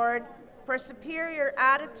Faculty Award for Superior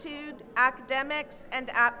Attitude, Academics, and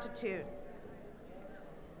Aptitude.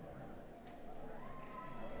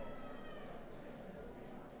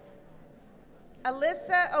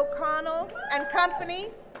 Alyssa O'Connell and Company,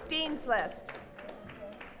 Dean's List.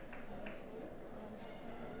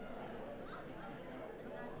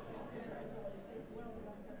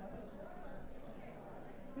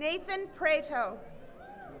 Nathan Prato.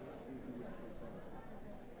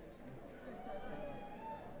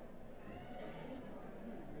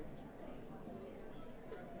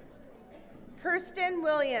 Kirsten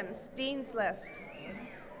Williams, Dean's List.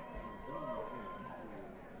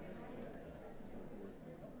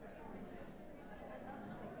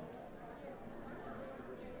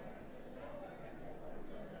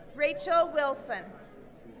 Rachel Wilson.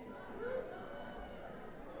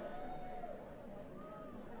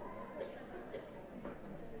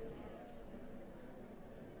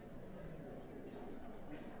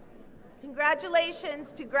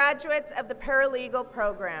 Congratulations to graduates of the paralegal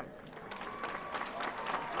program.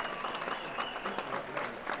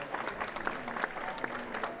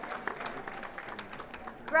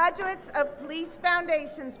 Graduates of Police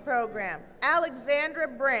Foundations program, Alexandra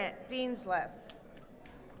Brandt, Dean's List.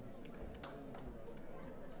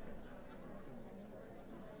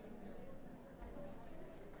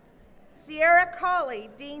 Sierra Colley,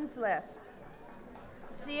 Dean's List.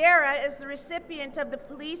 Sierra is the recipient of the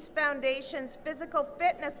Police Foundation's Physical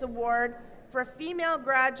Fitness Award for a female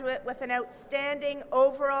graduate with an outstanding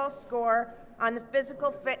overall score on the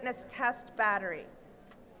physical fitness test battery.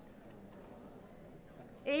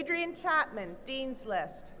 Adrian Chapman, Dean's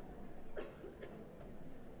List.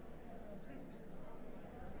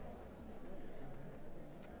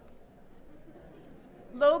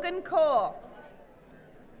 Logan Cole.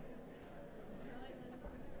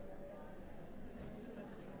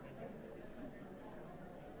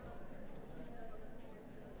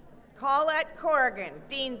 Colette Corrigan,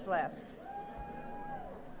 Dean's List.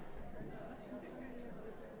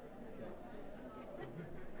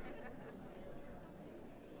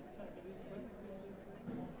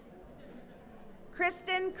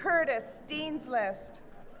 Kristen Curtis, Dean's List.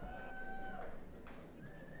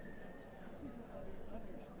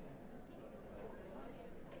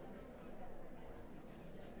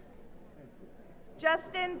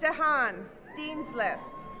 Justin DeHaan, Dean's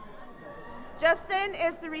List. Justin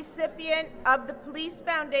is the recipient of the Police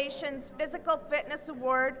Foundation's Physical Fitness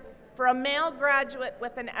Award for a male graduate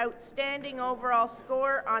with an outstanding overall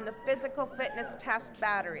score on the physical fitness test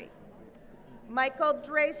battery. Michael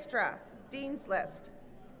Draystra, Dean's List.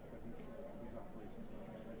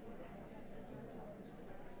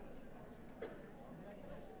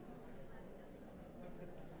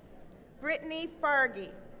 Brittany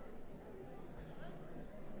Fargy.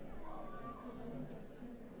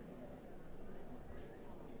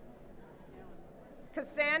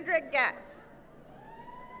 Cassandra Getz.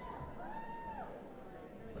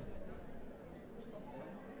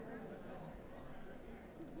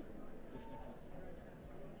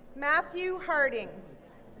 Matthew Harding.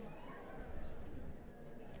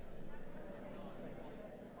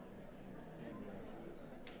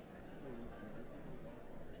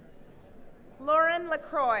 Lauren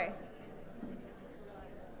LaCroix.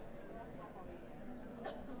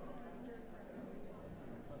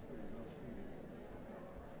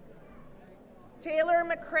 Taylor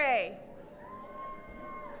McCrae.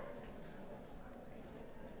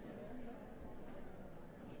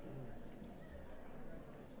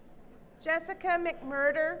 Jessica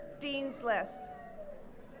McMurder, Dean's List.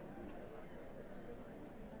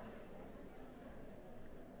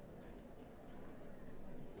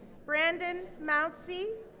 Brandon Mounsey.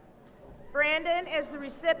 Brandon is the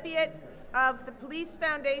recipient of the Police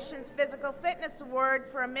Foundation's Physical Fitness Award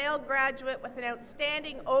for a male graduate with an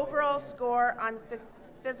outstanding overall score on the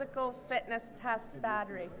physical fitness test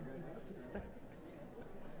battery.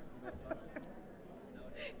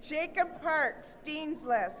 Jacob Parks, Dean's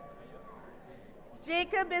List.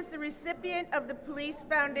 Jacob is the recipient of the Police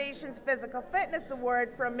Foundation's Physical Fitness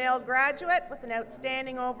Award for a male graduate with an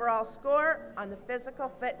outstanding overall score on the physical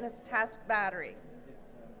fitness test battery.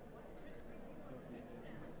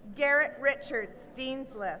 Garrett Richards,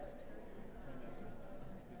 Dean's List.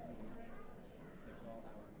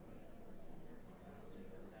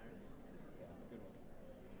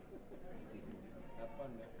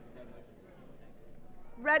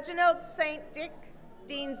 Reginald St. Dick,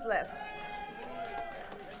 Dean's List.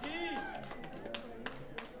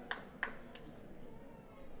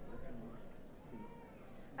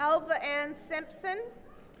 Alva Ann Simpson.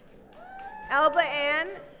 Alva Ann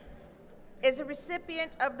is a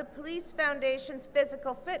recipient of the Police Foundation's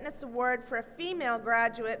Physical Fitness Award for a female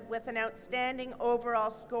graduate with an outstanding overall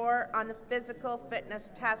score on the physical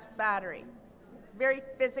fitness test battery. Very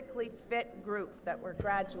physically fit group that we're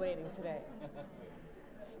graduating today.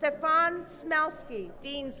 Stefan Smelsky,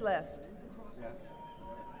 Dean's List.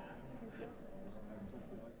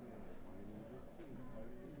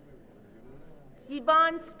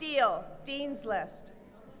 Yvonne Steele, Dean's List.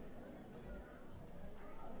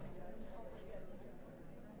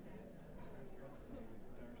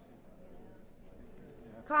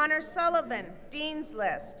 Connor Sullivan, Dean's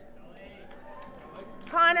List.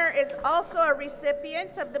 Connor is also a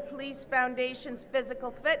recipient of the Police Foundation's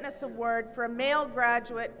Physical Fitness Award for a male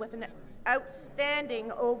graduate with an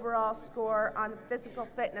outstanding overall score on the physical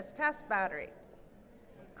fitness test battery.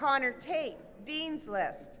 Connor Tate, Dean's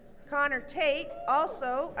List. Connor Tate,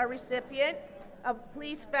 also a recipient of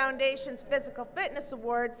Police Foundation's Physical Fitness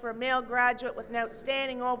Award for a male graduate with an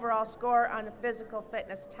outstanding overall score on the physical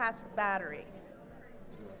fitness test battery.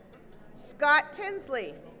 Scott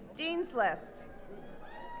Tinsley, Dean's List.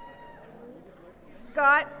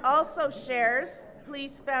 Scott also shares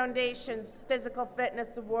Police Foundation's Physical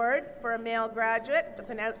Fitness Award for a male graduate with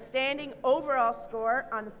an outstanding overall score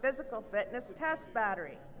on the physical fitness test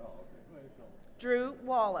battery. Drew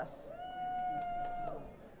Wallace.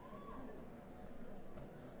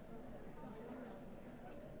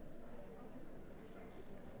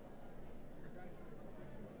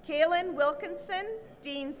 Kaylin Wilkinson,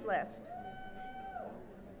 Dean's List.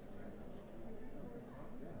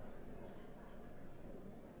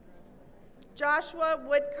 Joshua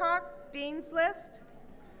Woodcock, Dean's List.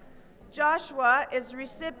 Joshua is the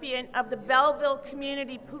recipient of the Belleville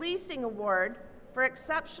Community Policing Award for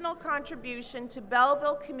exceptional contribution to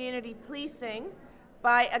Belleville Community Policing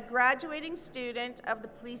by a graduating student of the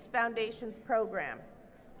Police Foundation's program.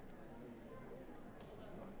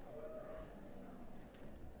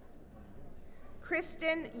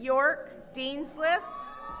 Kristen York, Dean's List.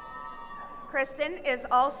 Kristen is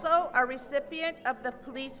also a recipient of the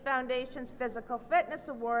Police Foundation's Physical Fitness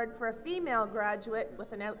Award for a female graduate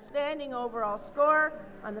with an outstanding overall score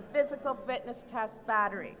on the Physical Fitness Test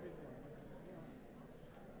Battery.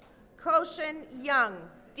 Koshin Young,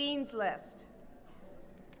 Dean's List.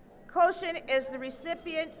 Koshin is the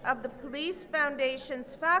recipient of the Police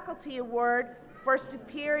Foundation's Faculty Award for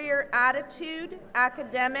Superior Attitude,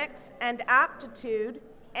 Academics, and Aptitude,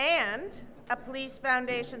 and a Police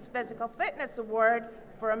Foundation's Physical Fitness Award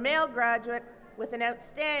for a male graduate with an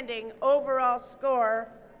outstanding overall score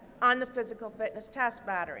on the Physical Fitness Test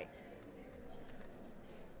Battery.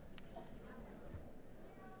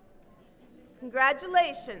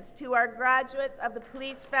 Congratulations to our graduates of the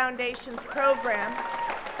Police Foundation's program.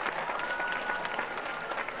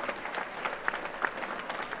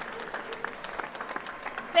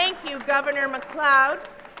 Thank you, Governor MacLeod.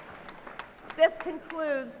 This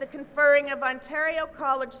concludes the conferring of Ontario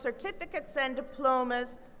College certificates and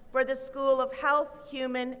diplomas for the School of Health,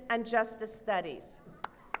 Human and Justice Studies.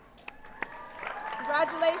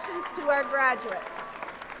 Congratulations to our graduates.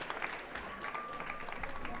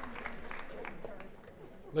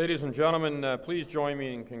 Ladies and gentlemen, please join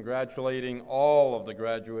me in congratulating all of the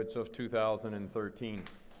graduates of 2013.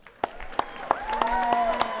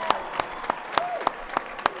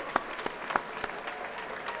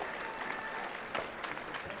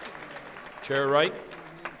 Chair Wright.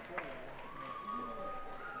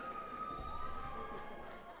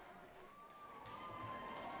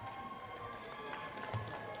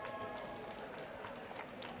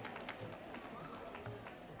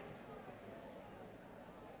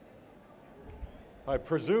 I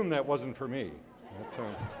presume that wasn't for me.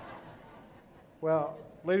 Well,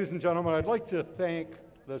 ladies and gentlemen, I'd like to thank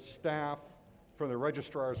the staff from the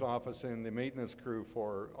Registrar's Office and the maintenance crew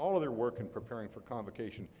for all of their work in preparing for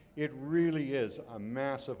Convocation. It really is a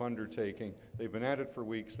massive undertaking. They've been at it for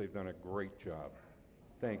weeks. They've done a great job.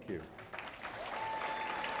 Thank you.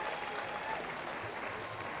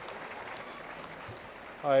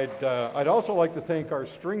 I'd also like to thank our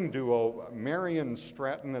string duo, Marion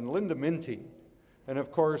Stratton and Linda Minty, and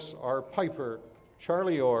of course our piper,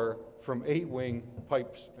 Charlie Orr from 8 Wing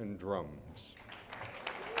Pipes and Drums.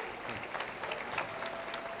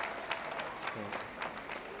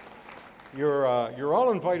 You're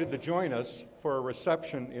all invited to join us for a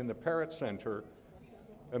reception in the Parrott Center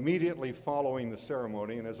immediately following the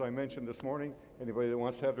ceremony. And as I mentioned this morning, anybody that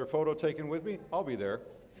wants to have their photo taken with me, I'll be there.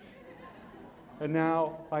 And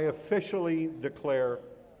now I officially declare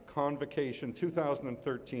Convocation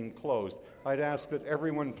 2013 closed. I'd ask that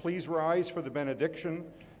everyone please rise for the benediction,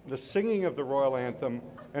 the singing of the Royal Anthem,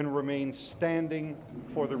 and remain standing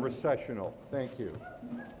for the recessional. Thank you.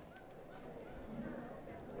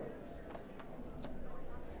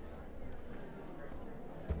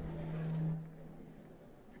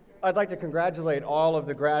 I'd like to congratulate all of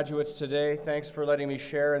the graduates today. Thanks for letting me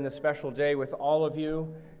share in this special day with all of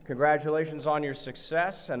you. Congratulations on your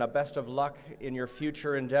success and a best of luck in your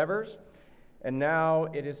future endeavors. And now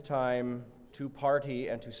it is time to party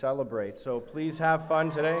and to celebrate. So please have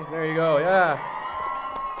fun today. There you go, yeah.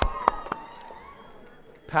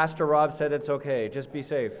 Pastor Rob said it's okay, just be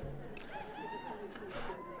safe.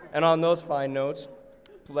 And on those fine notes,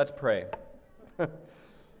 let's pray.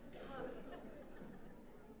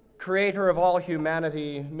 Creator of all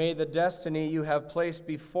humanity, may the destiny you have placed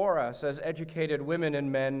before us as educated women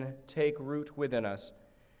and men take root within us.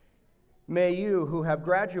 May you, who have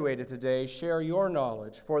graduated today, share your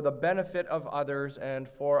knowledge for the benefit of others and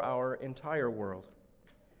for our entire world.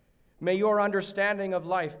 May your understanding of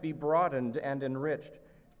life be broadened and enriched.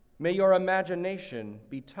 May your imagination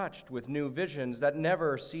be touched with new visions that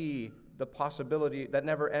never see the possibility, that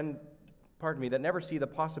never see the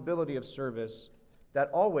possibility of service, that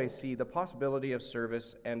always see the possibility of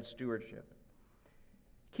service and stewardship.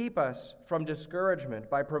 Keep us from discouragement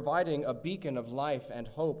by providing a beacon of life and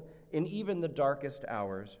hope in even the darkest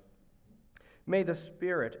hours. May the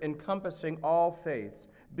Spirit, encompassing all faiths,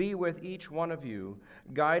 be with each one of you,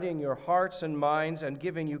 guiding your hearts and minds and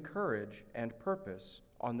giving you courage and purpose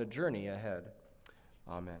on the journey ahead.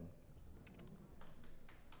 Amen.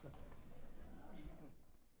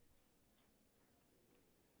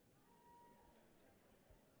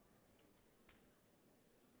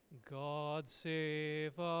 God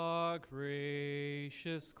save our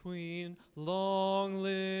gracious Queen. Long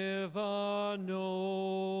live our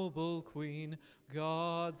noble Queen.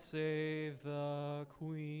 God save the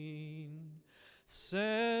Queen.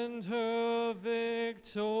 Send her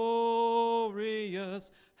victorious,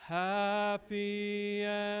 happy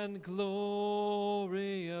and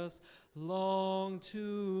glorious, long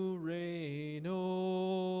to reign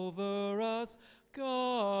over us.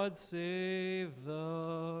 God save